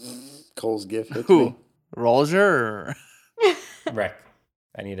 Cole's gift hits Who? me. Rolls or Rick.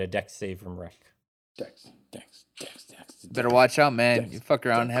 I need a dex save from Rick. Dex. better watch out, man. Dex, You fuck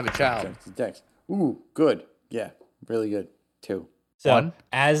around and have a child. Dex. Ooh, good. Yeah, really good. 2. So 1?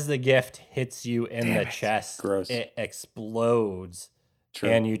 as the gift hits you in the chest, Gross. it explodes, True.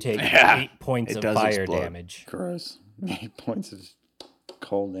 and you take Yeah, 8 points it of does fire explode. damage. Gross. 8 points of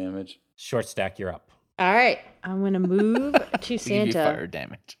cold damage. Short stack, you're up. All right, I'm gonna move to We give you fire Santa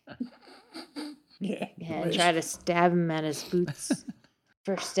damage. Yeah. and try to stab him at his boots.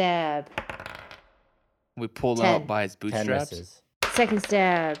 First stab. We pulled 10. out by his 10 bootstraps. misses. Second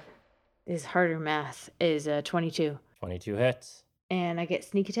stab is harder math. Is 22, 22 hits. and I get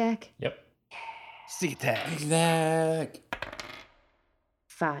sneak attack. Yep. Sneak attack. Zach.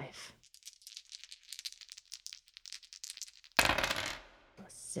 5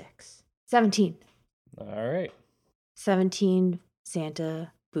 plus 6. 17. All right. 17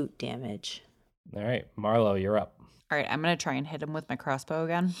 Santa boot damage. All right. Marlo, you're up. All right, I'm going to try and hit him with my crossbow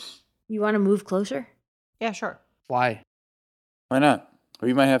again. You want to move closer? Yeah, sure. Why? Why not?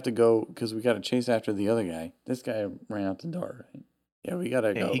 We might have to go because we got to chase after the other guy. This guy ran out the door, right? Yeah, we got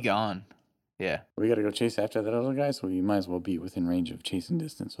to Yeah, go. he gone. Yeah. We got to go chase after that other guy, so we might as well be within range of chasing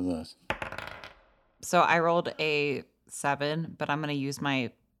distance with us. So I rolled a 7, but I'm going to use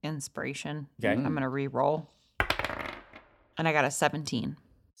my inspiration. Okay. I'm going to re-roll. And I got a 17.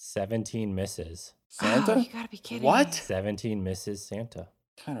 17 misses. Santa? Oh, you got to be kidding What? me. 17 misses Santa.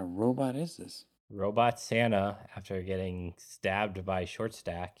 What kind of robot is this? Robot Santa, after getting stabbed by Short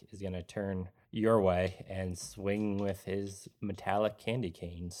Stack, is going to turn your way and swing with his metallic candy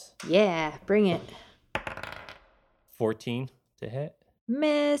canes. Yeah, bring it. 14 to hit.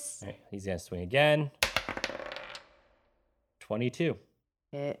 Miss. All right, he's going to swing again. 22.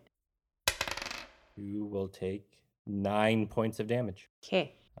 Hit. You will take 9 points of damage.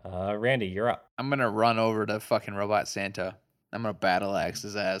 Okay. Randy, you're up. I'm going to run over to fucking Robot Santa. I'm going to battle axe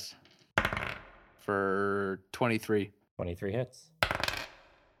his ass. For 23. 23 hits.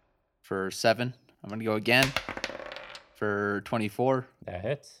 For 7. I'm going to go again. For 24. That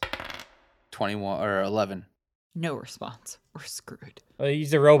hits. 21 or 11. No response. We're screwed. Well,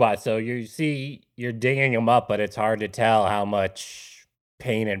 he's a robot, so you see you're dinging him up, but it's hard to tell how much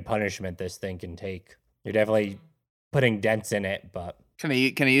pain and punishment this thing can take. You're definitely putting dents in it, but Can I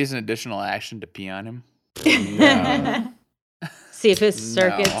use an additional action to pee on him? no. See if his No.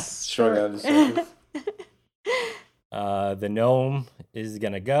 circuits. Shrug out his circuits. The gnome is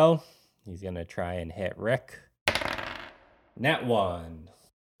going to go. He's going to try and hit Rick. Nat 1.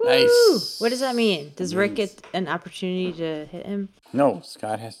 Nice. Woo! What does that mean? Does Rick get an opportunity to hit him? No,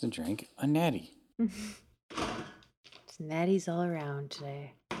 Scott has to drink a natty. It's natties all around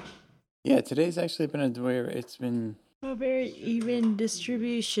today. Yeah, today's actually been a where it's been. A very even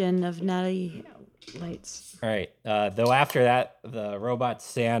distribution of natty lights. All right. Though after that, the robot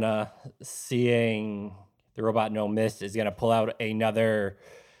Santa, seeing the robot gnome miss, is going to pull out another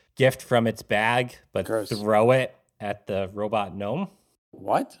gift from its bag, but Gross. throw it at the robot gnome.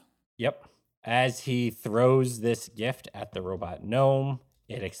 What? Yep. As he throws this gift at the robot gnome,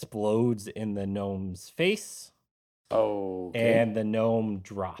 It explodes in the gnome's face. Oh, okay. And the gnome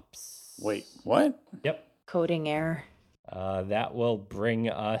drops. Wait, what? Yep. Coding error. That will bring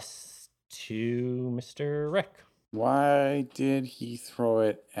us to Mr. Rick. Why did he throw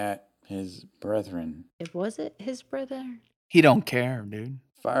it at his brethren? Was it his brother? He don't care, dude.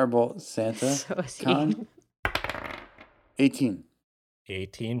 Firebolt Santa. So is he. Con. 18.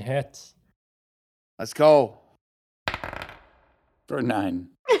 18 hits. Let's go. For 9.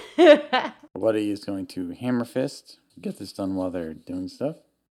 Bloody is going to hammer fist. Get this done while they're doing stuff.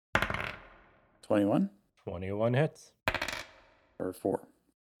 21. 21 hits. Or 4.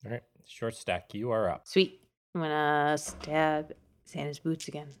 All right. Short stack, you are up. Sweet. I'm gonna stab Santa's boots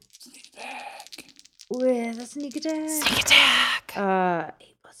again. Sneak attack. With a sneak attack. Sneak attack.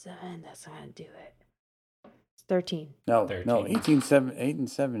 8 plus 7. That's not gonna do it. It's 13. No, 13. 18, 7, 8 and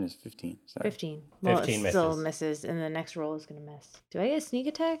 7 is 15. Sorry. 15. Well, 15 it still misses. misses, and the next roll is gonna miss. Do I get a sneak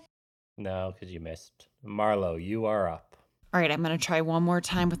attack? No, because you missed. Marlo, you are up. All right, I'm going to try one more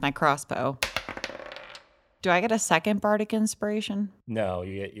time with my crossbow. Do I get a second bardic inspiration? No,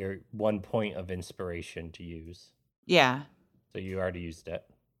 you get your 1 point of inspiration to use. Yeah. So you already used it.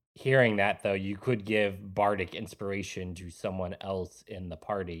 Hearing that, though, you could give bardic inspiration to someone else in the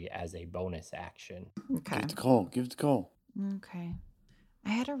party as a bonus action. Okay. Give it to Cole. Give it to Cole. Okay. I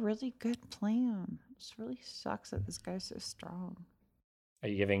had a really good plan. This really sucks that this guy's so strong. Are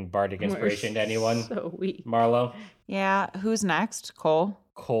you giving bardic inspiration to We're anyone, So weak. Marlo? Yeah. Who's next? Cole?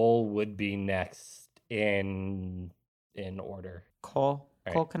 Cole would be next in order. Cole. All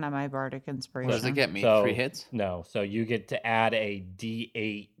right. Cole can have my bardic inspiration. Does it get me So- 3 hits? No, so you get to add a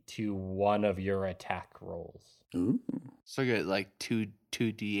D8 to one of your attack rolls. Ooh. So I get like 2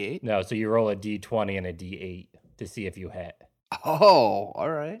 D8? No, so you roll a D20 and a D8 to see if you hit. Oh,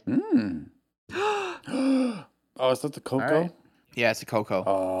 all right. Mm. Oh, is that the cocoa? All right. Yeah, it's a Cocoa.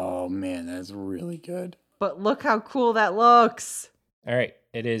 Oh, man, that's really good. But look how cool that looks. All right,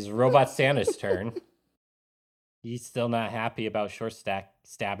 it is Robot Santa's turn. He's still not happy about Short Stack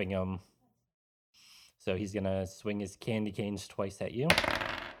stabbing him. So he's going to swing his candy canes twice at you.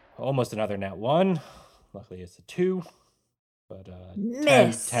 Almost another nat 1. Luckily, it's a 2. But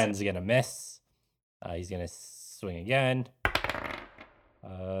Miss. 10's going to miss. He's going to swing again.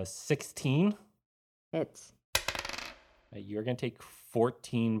 16. Hits. You're going to take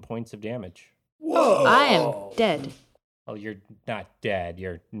 14 points of damage. Whoa. I am dead. Well, you're not dead.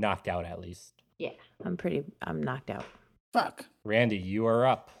 You're knocked out at least. Yeah, I'm knocked out. Fuck. Randy, you are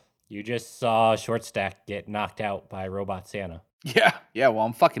up. You just saw Short Stack get knocked out by Robot Santa. Yeah. Yeah, well,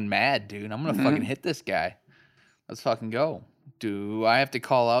 I'm fucking mad, dude. I'm going to fucking hit this guy. Let's fucking go. Do I have to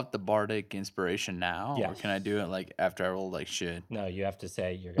call out the bardic inspiration now? Or Yes. can I do it like after I roll like shit? No, you have to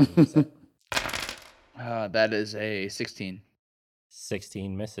say you're going to use it. That is a 16.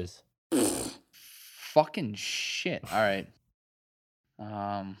 16 misses. Fucking shit. All right.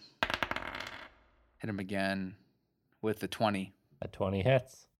 Hit him again with the 20. A 20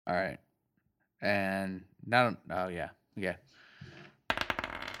 hits. All right. And now, oh yeah. Yeah.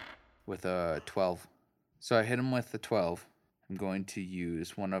 With a 12. So I hit him with the 12. I'm going to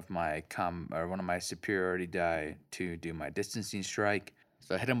use one of my superiority die to do my distancing strike.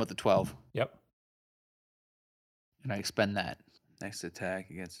 So I hit him with the 12. Yep. And I expend that. Next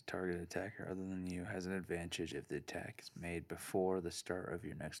attack against a targeted attacker other than you has an advantage if the attack is made before the start of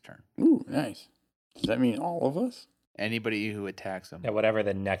your next turn. Ooh, nice. Does that mean all of us? Anybody who attacks him. Yeah, whatever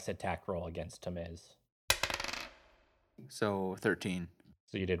the next attack roll against him is. So 13.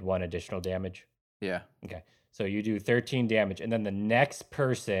 So you did 1 additional damage. Yeah. Okay. So you do 13 damage, and then the next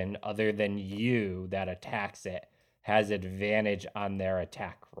person other than you that attacks it has advantage on their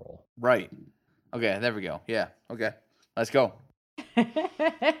attack roll. Right. Okay, there we go. Yeah. Okay. Let's go.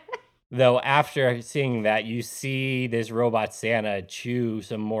 Though after seeing that, you see this Robot Santa chew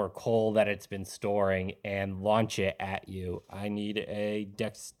some more coal that it's been storing and launch it at you. I need a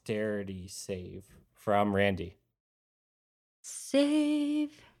dexterity save from Randy.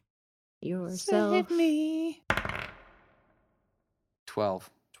 Save yourself. me. 12.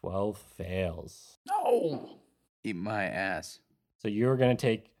 12 fails. No. Eat my ass. So you're going to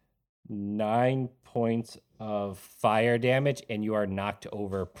take 9 points of fire damage, and you are knocked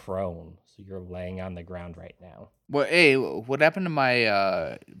over prone. So you're laying on the ground right now. Well, hey, what happened to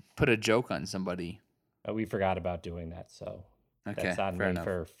my put a joke on somebody? We forgot about doing that, so Okay, that's on fair me enough.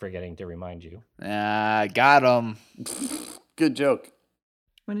 for forgetting to remind you. Got him. Good joke.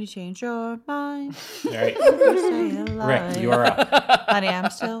 When you change your mind, All right, you say a lie. Rick, you are up. Honey, I'm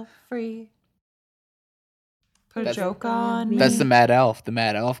still free. Put a That's- joke on me. That's the Mad Elf. The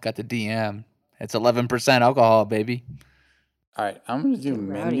Mad Elf got the DM. It's 11% alcohol, baby. All right, I'm going to do Get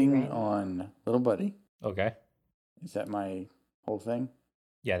rowdy, mending Randy. on little buddy. Okay. Is that my whole thing?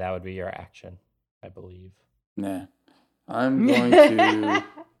 Yeah, that would be your action, I believe. Nah. I'm going to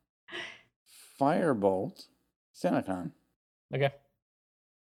firebolt Santanic Okay.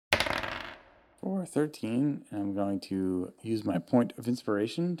 for 13, and I'm going to use my point of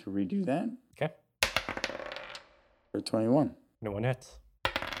inspiration to redo that Okay. for 21. No one hits.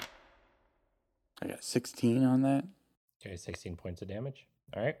 I got 16 on that. Okay, 16 points of damage.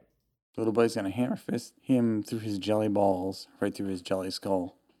 All right. Little buddy's going to hammer fist him through his jelly balls, right through his jelly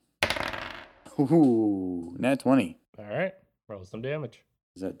skull. Ooh, nat 20. All right. Roll some damage.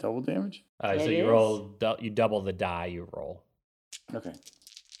 Is that double damage? So It you is. roll, you double the die you roll. Okay.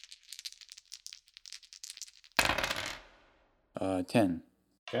 10.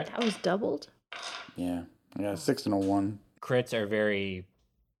 Okay. That was doubled. Yeah. I got a 6 and a 1. Crits are very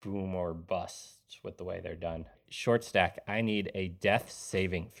boom or bust with the way they're done. Short stack, I need a death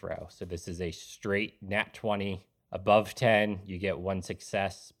saving throw. So this is a straight nat 20. Above 10, you get 1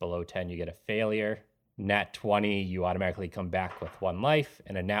 success. Below 10, you get a failure. Nat 20, you automatically come back with 1 life.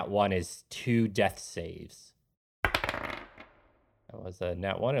 And a nat 1 is 2 death saves. That was a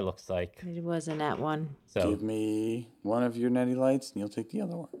nat 1, it looks like. It was a nat 1. So, Give me one of your natty lights, and you'll take the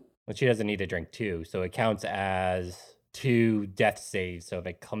other one. but she doesn't need to drink 2. So it counts as 2 death saves. So if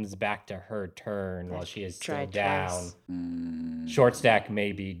it comes back to her turn while she is still Try down, twice. short stack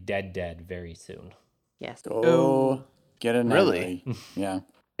may be dead very soon. Yes. Go get a natty Really? light. Yeah.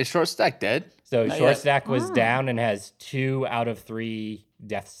 Is short stack dead? So Not short yet. stack was down and has 2 out of 3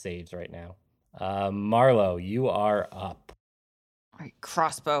 death saves right now. Marlo, you are up. All right,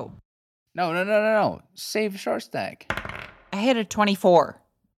 crossbow. No. Save short stack. I hit a 24.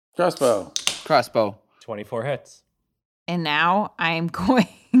 Crossbow. Crossbow. 24 hits. And now I'm going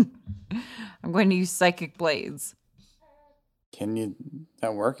to use psychic blades. Can you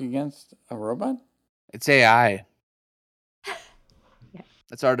that work against a robot? It's AI. Yeah.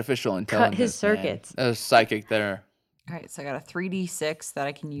 That's artificial intelligence. Cut his circuits. There's psychic there. All right, so I got a 3d6 that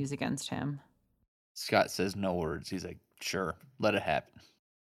I can use against him. Scott says no words. He's like, sure, let it happen.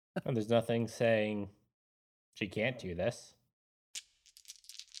 And there's nothing saying she can't do this.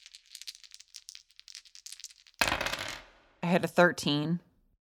 I hit a 13.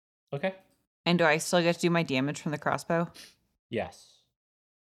 Okay. And do I still get to do my damage from the crossbow? Yes.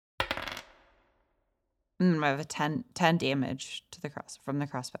 I have a 10 damage to from the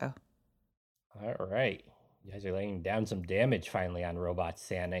crossbow. All right. You guys are laying down some damage finally on Robot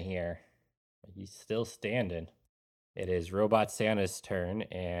Santa here. He's still standing. It is Robot Santa's turn,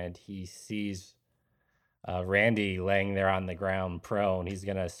 and he sees Randy laying there on the ground prone. He's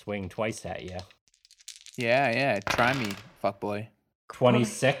going to swing twice at you. Yeah. Try me, fuckboy.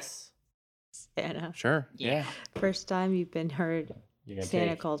 26. Santa. Sure. Yeah. First time you've been heard You're going to Santa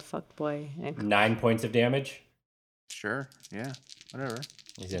take called fuckboy. 9 points of damage. Sure. Yeah. Whatever.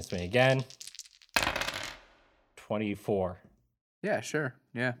 He's going to swing again. 24. Yeah, sure.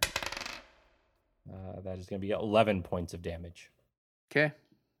 Yeah. That is going to be 11 points of damage. Okay.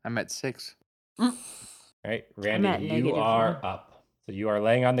 I'm at 6. All right, at Randy, you -1. are up. So you are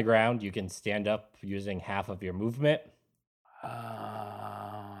laying on the ground. You can stand up using half of your movement.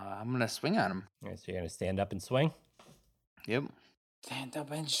 I'm going to swing on him. All right, so you're going to stand up and swing. Yep. Stand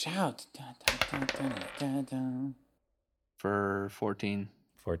up and shout. Dun, dun, dun, dun, dun, dun. For 14.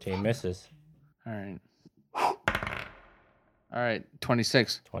 14 misses. All right. All right.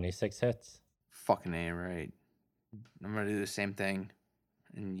 26. 26 hits. Fucking A, right. I'm going to do the same thing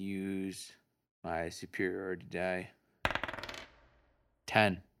and use my superiority die.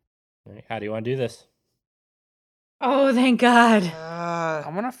 10. All right, how do you want to do this? Oh, thank God.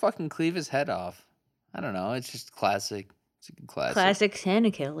 I'm going to fucking cleave his head off. I don't know. It's just classic. It's a good classic. Classic Santa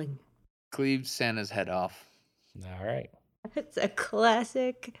killing. Cleave Santa's head off. All right. It's a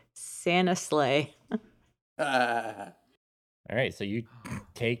classic Santa sleigh. Ah. All right, so you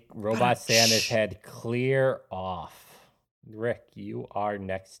take Robot Santa's head clear off. Rick, you are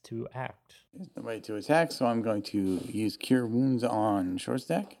next to act. There's nobody to attack, so I'm going to use Cure Wounds on short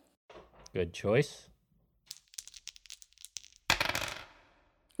stack. Good choice.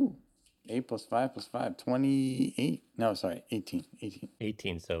 Ooh. 8 plus 5 plus 5, 28. No, sorry, 18.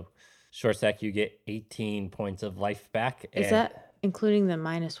 18. So short stack, you get 18 points of life back. Is that including the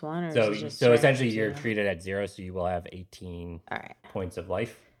 -1 or so? is it just So straight essentially, up you're 0? treated at 0, so you will have 18 All right. points of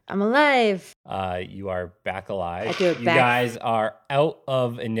life. I'm alive. You are back alive. I do it you back. guys are out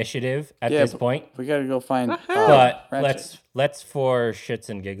of initiative at this point. We got to go find. But Ratchet. let's for shits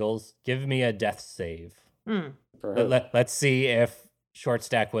and giggles, give me a death save. For her. Let's see if short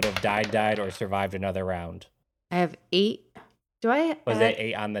stack would have died or survived another round. I have 8 Do I? Was it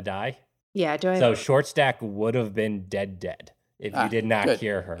 8 on the die? Yeah. Do I? So short stack would have been dead if you did not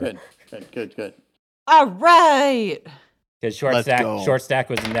cure her. Good. All right. Because Let's go. short stack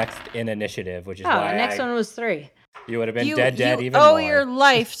was next in initiative, which is why next one was 3. you would have been dead even owe more. your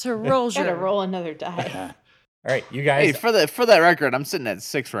life to Rozier. Gotta roll another die. All right, you guys. Hey, for that record, I'm sitting at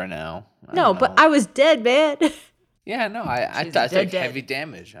 6 right now. No, but I was dead, man. Yeah, no, I took heavy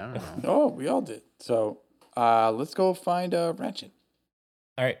damage. I don't know. Oh, we all did. So, let's go find Ratchet.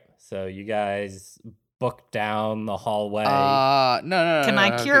 All right, so you guys book down the hallway. No. Can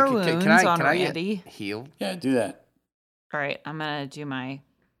I cure wounds on can I get Randy? healed? Yeah, do that. All right, I'm gonna do my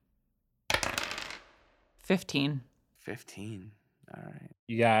 15. 15. All right.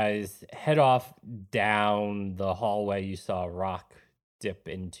 You guys head off down the hallway you saw Rock dip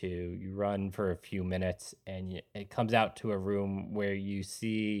into. You run for a few minutes, and it comes out to a room where you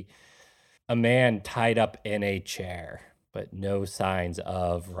see a man tied up in a chair, but no signs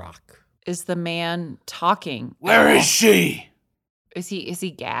of Rock. Is the man talking? Where is she? Is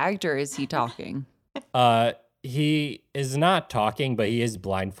he gagged or is he talking? He is not talking, but he is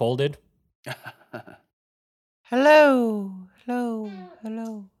blindfolded. Hello.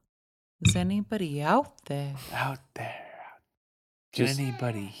 Is anybody out there? Out there. Can Just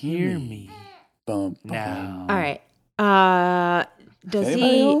anybody hear me? Bum, No. All right. Does Anybody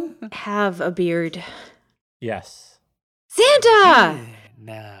he home? have a beard? Yes. Santa!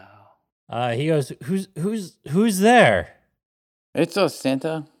 No. He goes, who's there? It's us,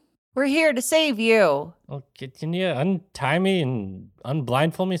 Santa. We're here to save you. Well, can you untie me and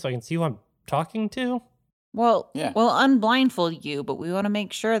unblindfold me so I can see who I'm talking to? Well, Yeah. we'll unblindfold you, but we want to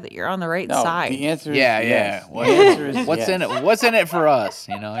make sure that you're on the right No, side. the answer is Yeah. yes. What- The answer is What's yes. in it? What's in it for us?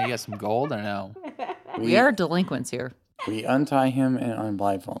 You got some gold or no? We are delinquents here. We untie him and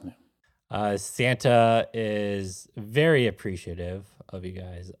unblindfold him. Santa is very appreciative of you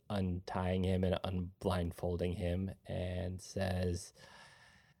guys untying him and unblindfolding him and says,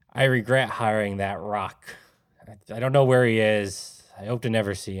 I regret hiring that Rock. I don't know where he is. I hope to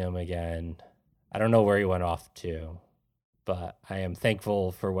never see him again. I don't know where he went off to, but I am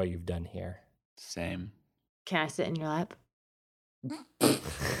thankful for what you've done here. Same. Can I sit in your lap?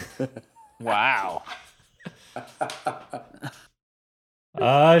 Wow.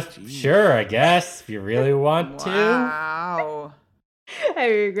 Sure, I guess, if you really want to. Wow. I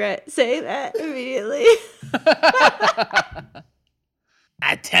regret saying that immediately.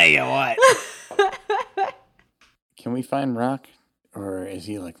 I tell you what. Can we find Rock? Or is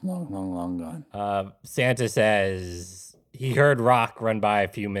he like long gone? Santa says he heard Rock run by a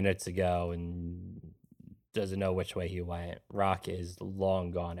few minutes ago and doesn't know which way he went. Rock is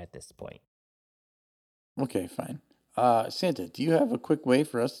long gone at this point. Okay, fine. Santa, do you have a quick way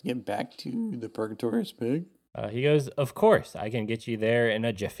for us to get back to the Purgatorious Pig? He goes, of course, I can get you there in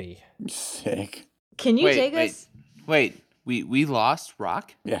a jiffy. Sick. Can you take us? Wait. We lost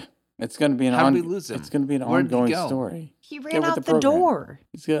Rock? Yeah. It's going to be How did we lose him? It's going to be an Where did he ongoing go? story. He Get ran with out the the program. door.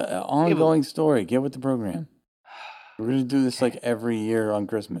 It's got an ongoing story. Get with the program. We're going to do this like every year on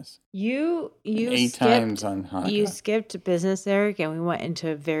Christmas. You 8 skipped, times on Hanukkah. You skipped business, Eric, and we went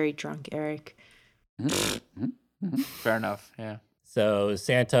into very drunk Eric. Fair enough. Yeah. So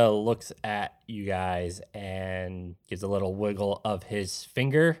Santa looks at you guys and gives a little wiggle of his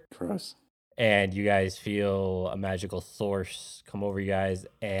finger. Gross. And you guys feel a magical source come over you guys,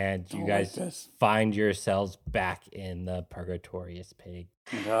 and you Don't guys like this. find yourselves back in the Purgatorious Pig.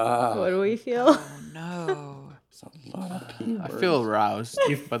 What do we feel? Oh, no. It's a lot of P I words. feel aroused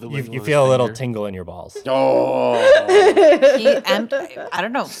by the You wiggle of his feel a little finger. tingle in your balls. Oh. I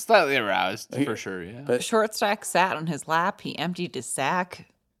don't know. Slightly aroused, for sure, yeah. But Short stack sat on his lap. He emptied his sack.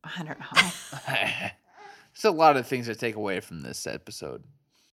 I don't know. There's a lot of things to take away from this episode.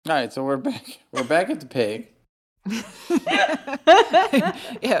 all right, so we're back. We're back at the pig.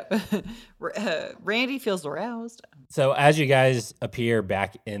 Yeah. Randy feels aroused. So as you guys appear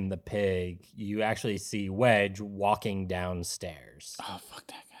back in the pig, you actually see Wedge walking downstairs. Oh, fuck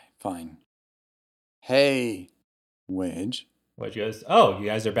that guy. Fine. Hey, Wedge. Wedge goes, oh, you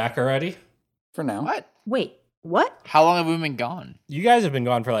guys are back already? For now. What? Wait, what? How long have we been gone? You guys have been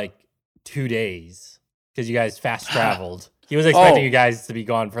gone for like 2 days because you guys fast traveled. He was expecting Oh. you guys to be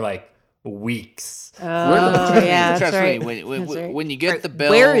gone for like weeks. Oh, yeah, that's Trust right. me, That's right. when you get the bill.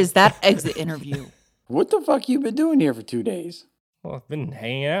 Where is that exit interview? What the fuck you been doing here for 2 days? Well, I've been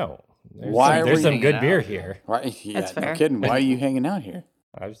hanging out. Why are There's we some hanging good out? beer here. Why? Yeah, That's no fair. kidding. Why are you hanging out here?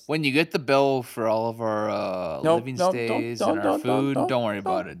 I was, When you get the bill for all of our Nope, living nope, stays don't, and our don't, food, don't, don't worry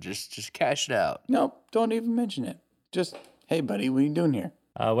don't. about it. Just cash it out. Nope, don't even mention it. Just, hey, buddy, what are you doing here?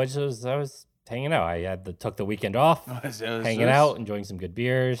 Wedge goes, I was hanging out. I took the weekend off, hanging out, enjoying some good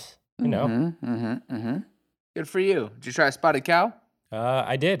beers. You know. Good for you. Did you try a spotted cow?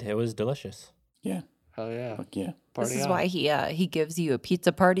 I did. It was delicious. Yeah. Hell yeah. Fuck yeah. This is why he gives you a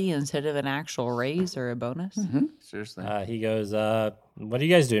pizza party instead of an actual raise or a bonus. Seriously. He goes, what are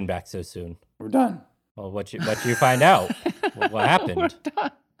you guys doing back so soon? We're done. Well, what you find out? What happened?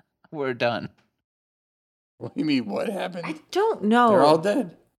 We're done. What do you mean, what happened? I don't know. They're all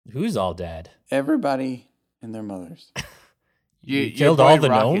dead. Who's all dead? Everybody and their mothers. You killed all the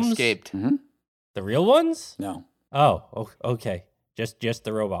Rock gnomes? Escaped. The real ones? No. Oh, okay. Just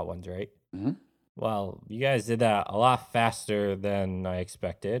the robot ones, right? Well, you guys did that a lot faster than I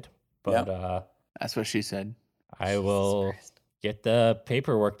expected, but that's what she said. I will get the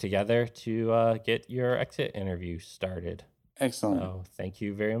paperwork together to get your exit interview started. Excellent. So thank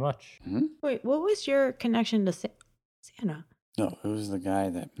you very much. Wait, what was your connection to Santa? No, it was the guy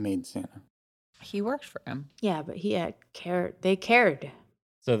that made Santa. He worked for him. Yeah, but he had cared. They cared.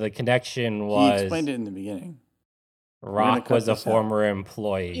 So the connection was... He explained it in the beginning. Rock was a former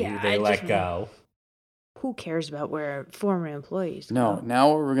employee who they let go. Who cares about where former employees go? No, now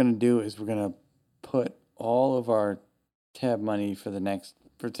what we're going to do is we're going to put all of our tab money for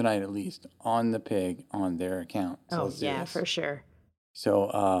tonight at least, on the pig on their account. So yeah, for sure.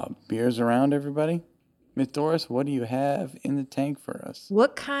 So beers around, everybody. Miss Doris, what do you have in the tank for us?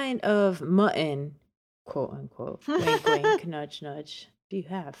 What kind of mutton, quote unquote, wink wink, nudge nudge, do you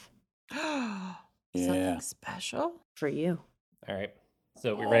have? Something special for you. All right.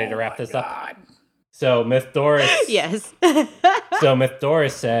 So we ready to wrap this up? So Myth Doris. Yes. So Myth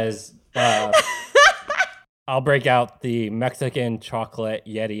Doris says, I'll break out the Mexican chocolate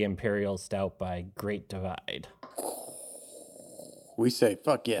Yeti Imperial Stout by Great Divide. We say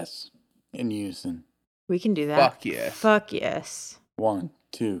fuck yes in unison. We can do that. Fuck yes. Fuck yes. 1,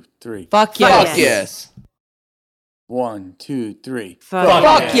 2, 3. Fuck yes. Fuck yes. 1, 2, 3.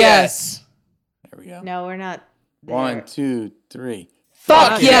 Fuck yes. There we go. No, we're not there. 1, 2, 3.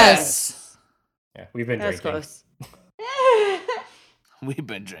 Fuck yes. Yeah, we've been That's drinking. close. We've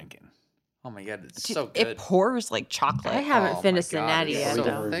been drinking. Oh my god, it's Dude, so good. It pours like chocolate. I haven't finished the God, natty it's yet. so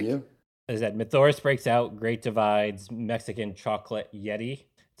though. thick. Is that Mythoris breaks out Great Divide's Mexican chocolate Yeti.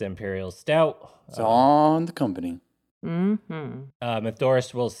 It's Imperial Stout. It's on the company.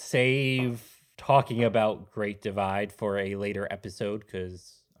 Mythoris will save talking about Great Divide for a later episode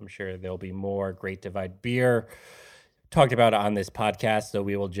because I'm sure there'll be more Great Divide beer talked about on this podcast. So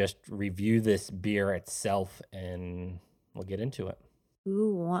we will just review this beer itself and we'll get into it.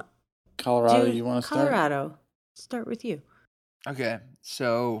 Colorado, you want to start? Colorado. Start with you. Okay,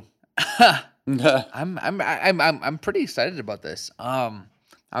 so I'm pretty excited about this.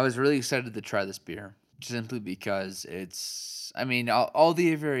 I was really excited to try this beer simply because all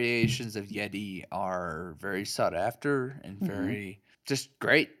the variations of Yeti are very sought after and very just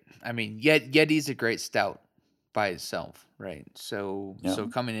great. I mean, Yeti's a great stout by itself, right? So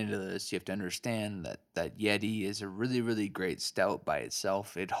coming into this, you have to understand that Yeti is a really, really great stout by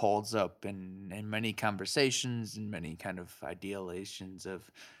itself. It holds up in many conversations and many kind of idealizations of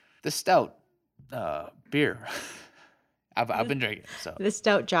the stout beer. I've been drinking, so The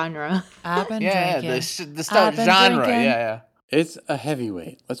stout genre. I've been drinking. the stout genre, drinking. yeah. It's a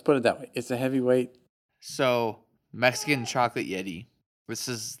heavyweight. Let's put it that way. It's a heavyweight. So Mexican chocolate Yeti. This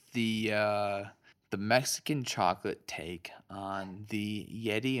is the Mexican chocolate take on the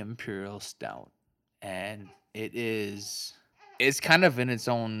Yeti Imperial Stout, and it's kind of in its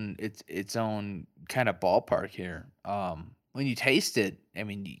own kind of ballpark here. When you taste it, I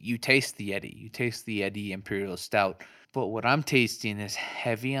mean, you taste the Yeti Imperial Stout, but what I'm tasting is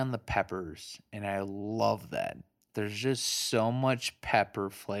heavy on the peppers, and I love that. There's just so much pepper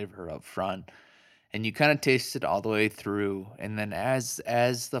flavor up front. And you kind of taste it all the way through, and then as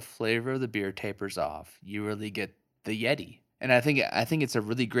the flavor of the beer tapers off, you really get the Yeti. And I think it's a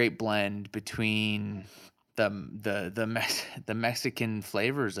really great blend between the Mexican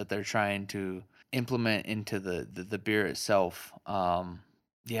flavors that they're trying to implement into the beer itself.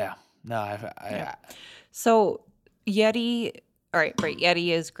 So Yeti, all right, Yeti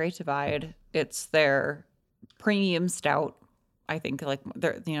is Great Divide. It's their premium stout. I think like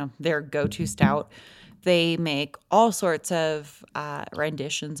their go-to stout. They make all sorts of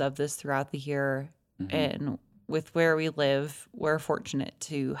renditions of this throughout the year, and with where we live, we're fortunate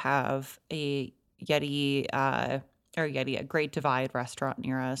to have a a Great Divide restaurant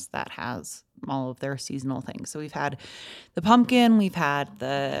near us that has all of their seasonal things. So we've had the pumpkin, we've had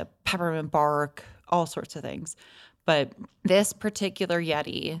the peppermint bark, all sorts of things. But this particular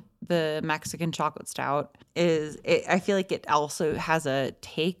Yeti, the Mexican chocolate stout, I feel like it also has a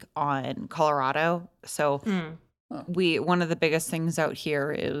take on Colorado. So one of the biggest things out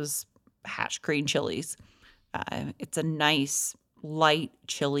here is hatch green chilies. It's a nice light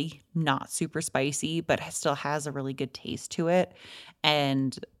chili, not super spicy, but still has a really good taste to it.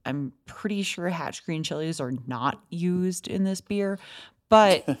 And I'm pretty sure hatch green chilies are not used in this beer.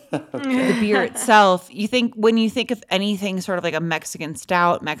 But the beer itself, when you think of anything sort of like a Mexican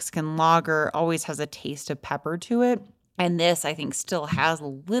stout, Mexican lager, always has a taste of pepper to it. And this, I think, still has a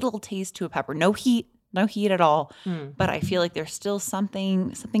little taste to a pepper. No heat at all. But I feel like there's still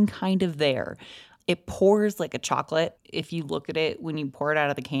something kind of there. It pours like a chocolate. If you look at it when you pour it out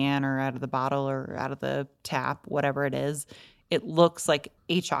of the can or out of the bottle or out of the tap, whatever it is, it looks like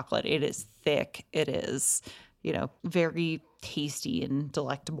a chocolate. It is thick. It is, very tasty and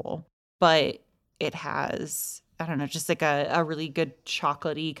delectable. But it has, I don't know, just like a really good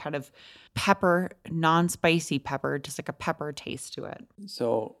chocolatey kind of pepper, non-spicy pepper, just like a pepper taste to it.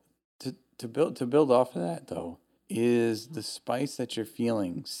 So to build off of that though, is the spice that you're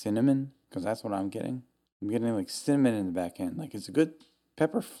feeling cinnamon? Because that's what I'm getting. I'm getting like cinnamon in the back end. Like it's a good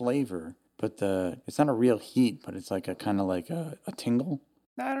pepper flavor, but it's not a real heat, but it's like a kind of like a tingle.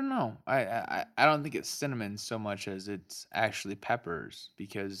 I don't know. I don't think it's cinnamon so much as it's actually peppers,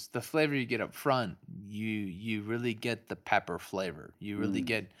 because the flavor you get up front, you really get the pepper flavor. You really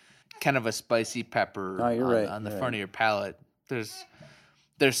get kind of a spicy pepper on the front of your palate. There's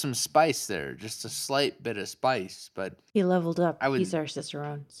some spice there, just a slight bit of spice, but he leveled up. He's our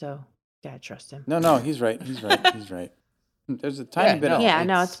Cicerone, so gotta trust him. No, he's right. He's right. There's a tiny bit of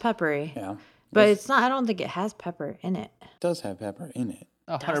it's peppery. Yeah. But it's not, I don't think it has pepper in it. It does have pepper in it.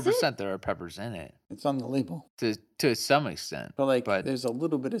 100% there are peppers in it. It's on the label. To some extent. But there's a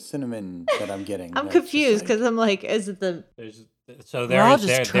little bit of cinnamon that I'm getting. I'm confused because I'm like, is it the...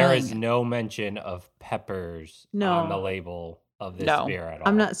 There is no mention of peppers on the label of this beer at all.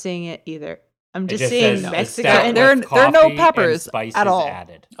 I'm not seeing it either. I'm just seeing Mexican. There are no peppers at all.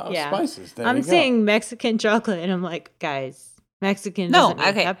 Added. Spices. I'm seeing Mexican chocolate, and I'm like, guys, Mexican doesn't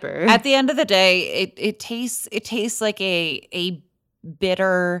need pepper. At the end of the day, it tastes like a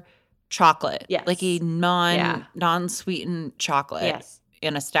bitter chocolate, like a non-sweetened chocolate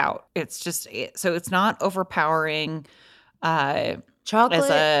in a stout. It's just so it's not overpowering. Chocolate as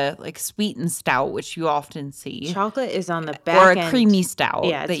a sweetened stout, which you often see. Chocolate is on the back or end. a creamy stout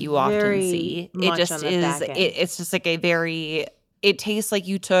that you often see. It just is. It's just like a very. It tastes like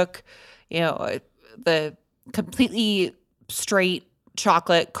you took, the completely straight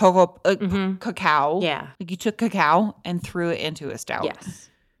chocolate cacao. Yeah, like you took cacao and threw it into a stout. Yes,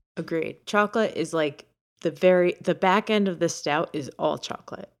 agreed. Chocolate is like the back end of the stout is all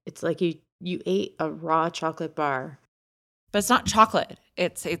chocolate. It's like you ate a raw chocolate bar. But it's not chocolate.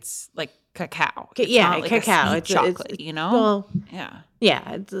 It's like cacao. It's not like cacao. It's chocolate, Well, yeah.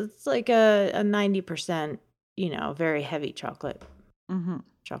 Yeah, it's like a 90%, very heavy chocolate.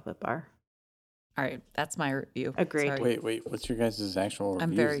 Chocolate bar. All right, that's my review. Agreed. Sorry. Wait. What's your guys' actual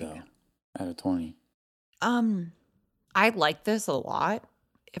reviews though? Out of 20. I like this a lot.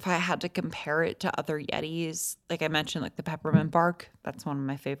 If I had to compare it to other Yetis, like I mentioned, like the peppermint bark, that's one of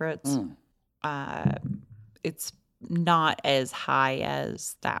my favorites. It's not as high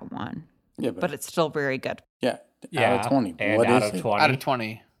as that one. Yeah, but it's still very good. Yeah. Out of 20. And what out is of it? 20. Out of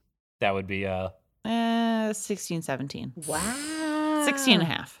 20. That would be 16, 17. Wow. 16 and a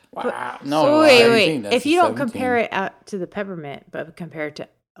half. Wow. No, wait. If you don't compare it out to the peppermint, but compare it to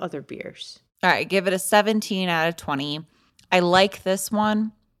other beers. All right, give it a 17 out of 20. I like this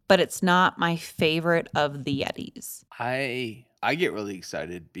one, but it's not my favorite of the Yetis. I get really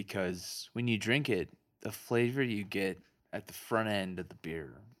excited because when you drink it, the flavor you get at the front end of the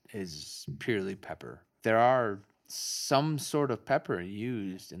beer is purely pepper. There are some sort of pepper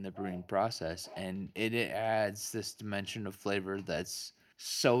used in the brewing process, and it adds this dimension of flavor that's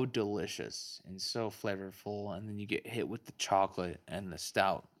so delicious and so flavorful. And then you get hit with the chocolate and the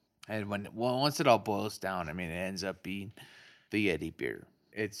stout. And once it all boils down, I mean, it ends up being the Yeti beer.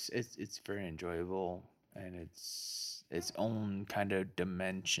 It's very enjoyable, and it's its own kind of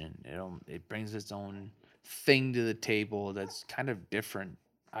dimension. It brings its own thing to the table that's kind of different,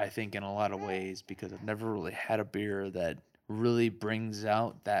 I think, in a lot of ways, because I've never really had a beer that really brings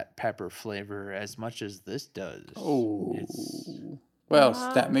out that pepper flavor as much as this does. Oh,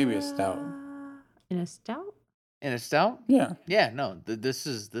 maybe a stout. In a stout? In a stout? Yeah. Yeah. No. This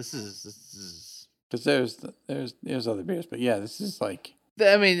is. Because there's other beers, but yeah, this is like.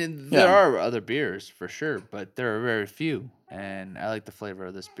 I mean, there are other beers for sure, but there are very few. And I like the flavor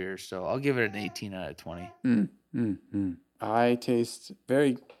of this beer, so I'll give it an 18 out of 20. I taste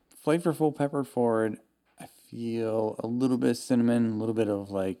very flavorful, pepper forward. I feel a little bit of cinnamon, a little bit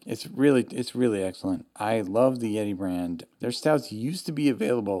of like, it's really excellent. I love the Yeti brand. Their stouts used to be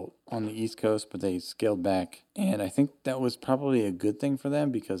available on the East Coast, but they scaled back. And I think that was probably a good thing for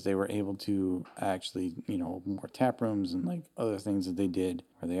them because they were able to actually, more tap rooms and like other things that they did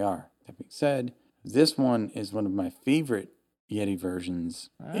where they are. That being said, this one is one of my favorite Yeti versions.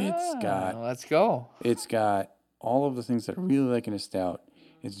 Let's go. It's got all of the things that I really like in a stout.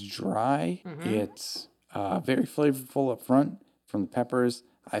 It's dry. It's very flavorful up front from the peppers.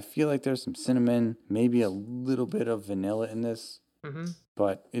 I feel like there's some cinnamon, maybe a little bit of vanilla in this.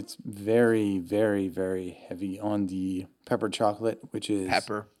 But it's very, very, very heavy on the pepper chocolate, which is...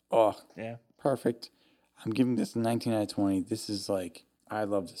 Pepper. Oh, yeah. Perfect. I'm giving this a 19 out of 20. This is like, I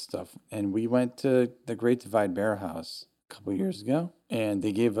love this stuff. And we went to the Great Divide Barrel House a couple years ago, and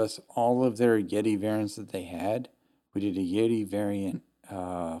they gave us all of their Yeti variants that they had. We did a Yeti variant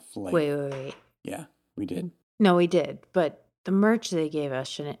flight. Wait. Yeah, we did. No, we did. But the merch they gave us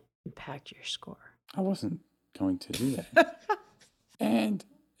shouldn't impact your score. I wasn't going to do that. And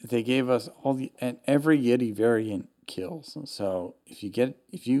they gave us and every Yeti variant kills. So if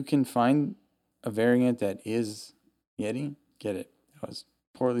you can find a variant that is Yeti, get it. That was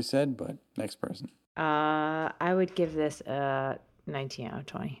poorly said, but next person. I would give this a 19 out of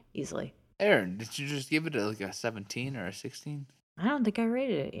 20 easily. Aaron, did you just give it like a 17 or a 16? I don't think I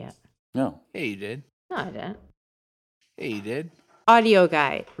rated it yet. No. Yeah, you did. No, I didn't. Yeah, you did. Audio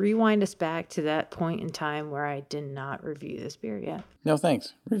guy, rewind us back to that point in time where I did not review this beer yet. No,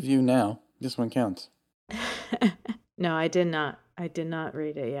 thanks. Review now. This one counts. No, I did not. I did not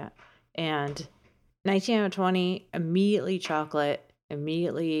rate it yet. And 19 out of 20, immediately chocolate.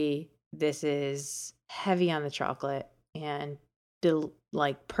 Immediately, this is heavy on the chocolate and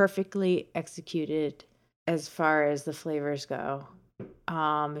perfectly executed as far as the flavors go.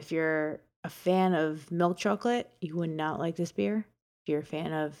 If you're a fan of milk chocolate, you would not like this beer. If you're a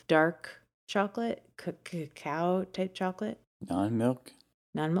fan of dark chocolate, cacao type chocolate, non-milk,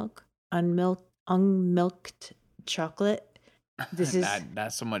 unmilked chocolate, this is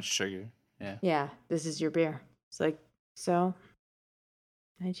not so much sugar. Yeah, this is your beer. It's like, so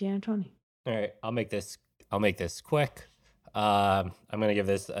 19 out of 20. All right, I'll make this quick. I'm gonna give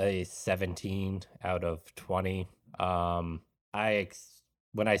this a 17 out of 20.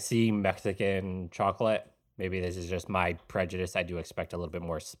 When I see Mexican chocolate, maybe this is just my prejudice, I do expect a little bit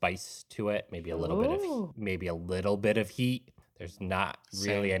more spice to it, maybe a little bit of heat. There's not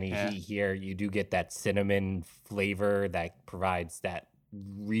really any heat here. You do get that cinnamon flavor that provides that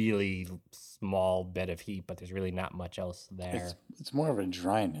really small bit of heat, but there's really not much else there. It's more of a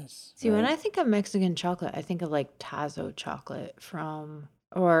dryness. See, when I think of Mexican chocolate, I think of like Tazo chocolate from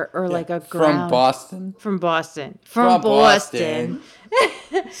or like a ground from Boston.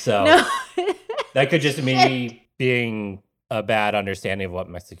 So that could just me being a bad understanding of what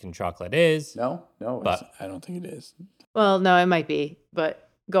Mexican chocolate is. No, but I don't think it is. Well, no, it might be, but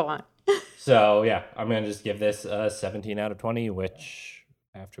go on. So yeah, I'm gonna just give this a 17 out of 20, which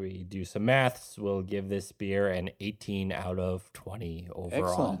after we do some maths, we'll give this beer an 18 out of 20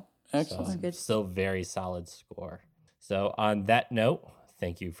 overall. Excellent. So still very solid score. So on that note,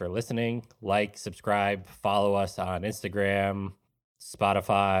 thank you for listening. Like, subscribe, follow us on Instagram,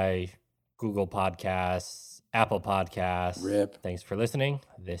 Spotify, Google Podcasts, Apple Podcasts. RIP. Thanks for listening.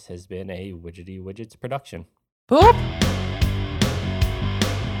 This has been a Widgety Widgets production. Boop.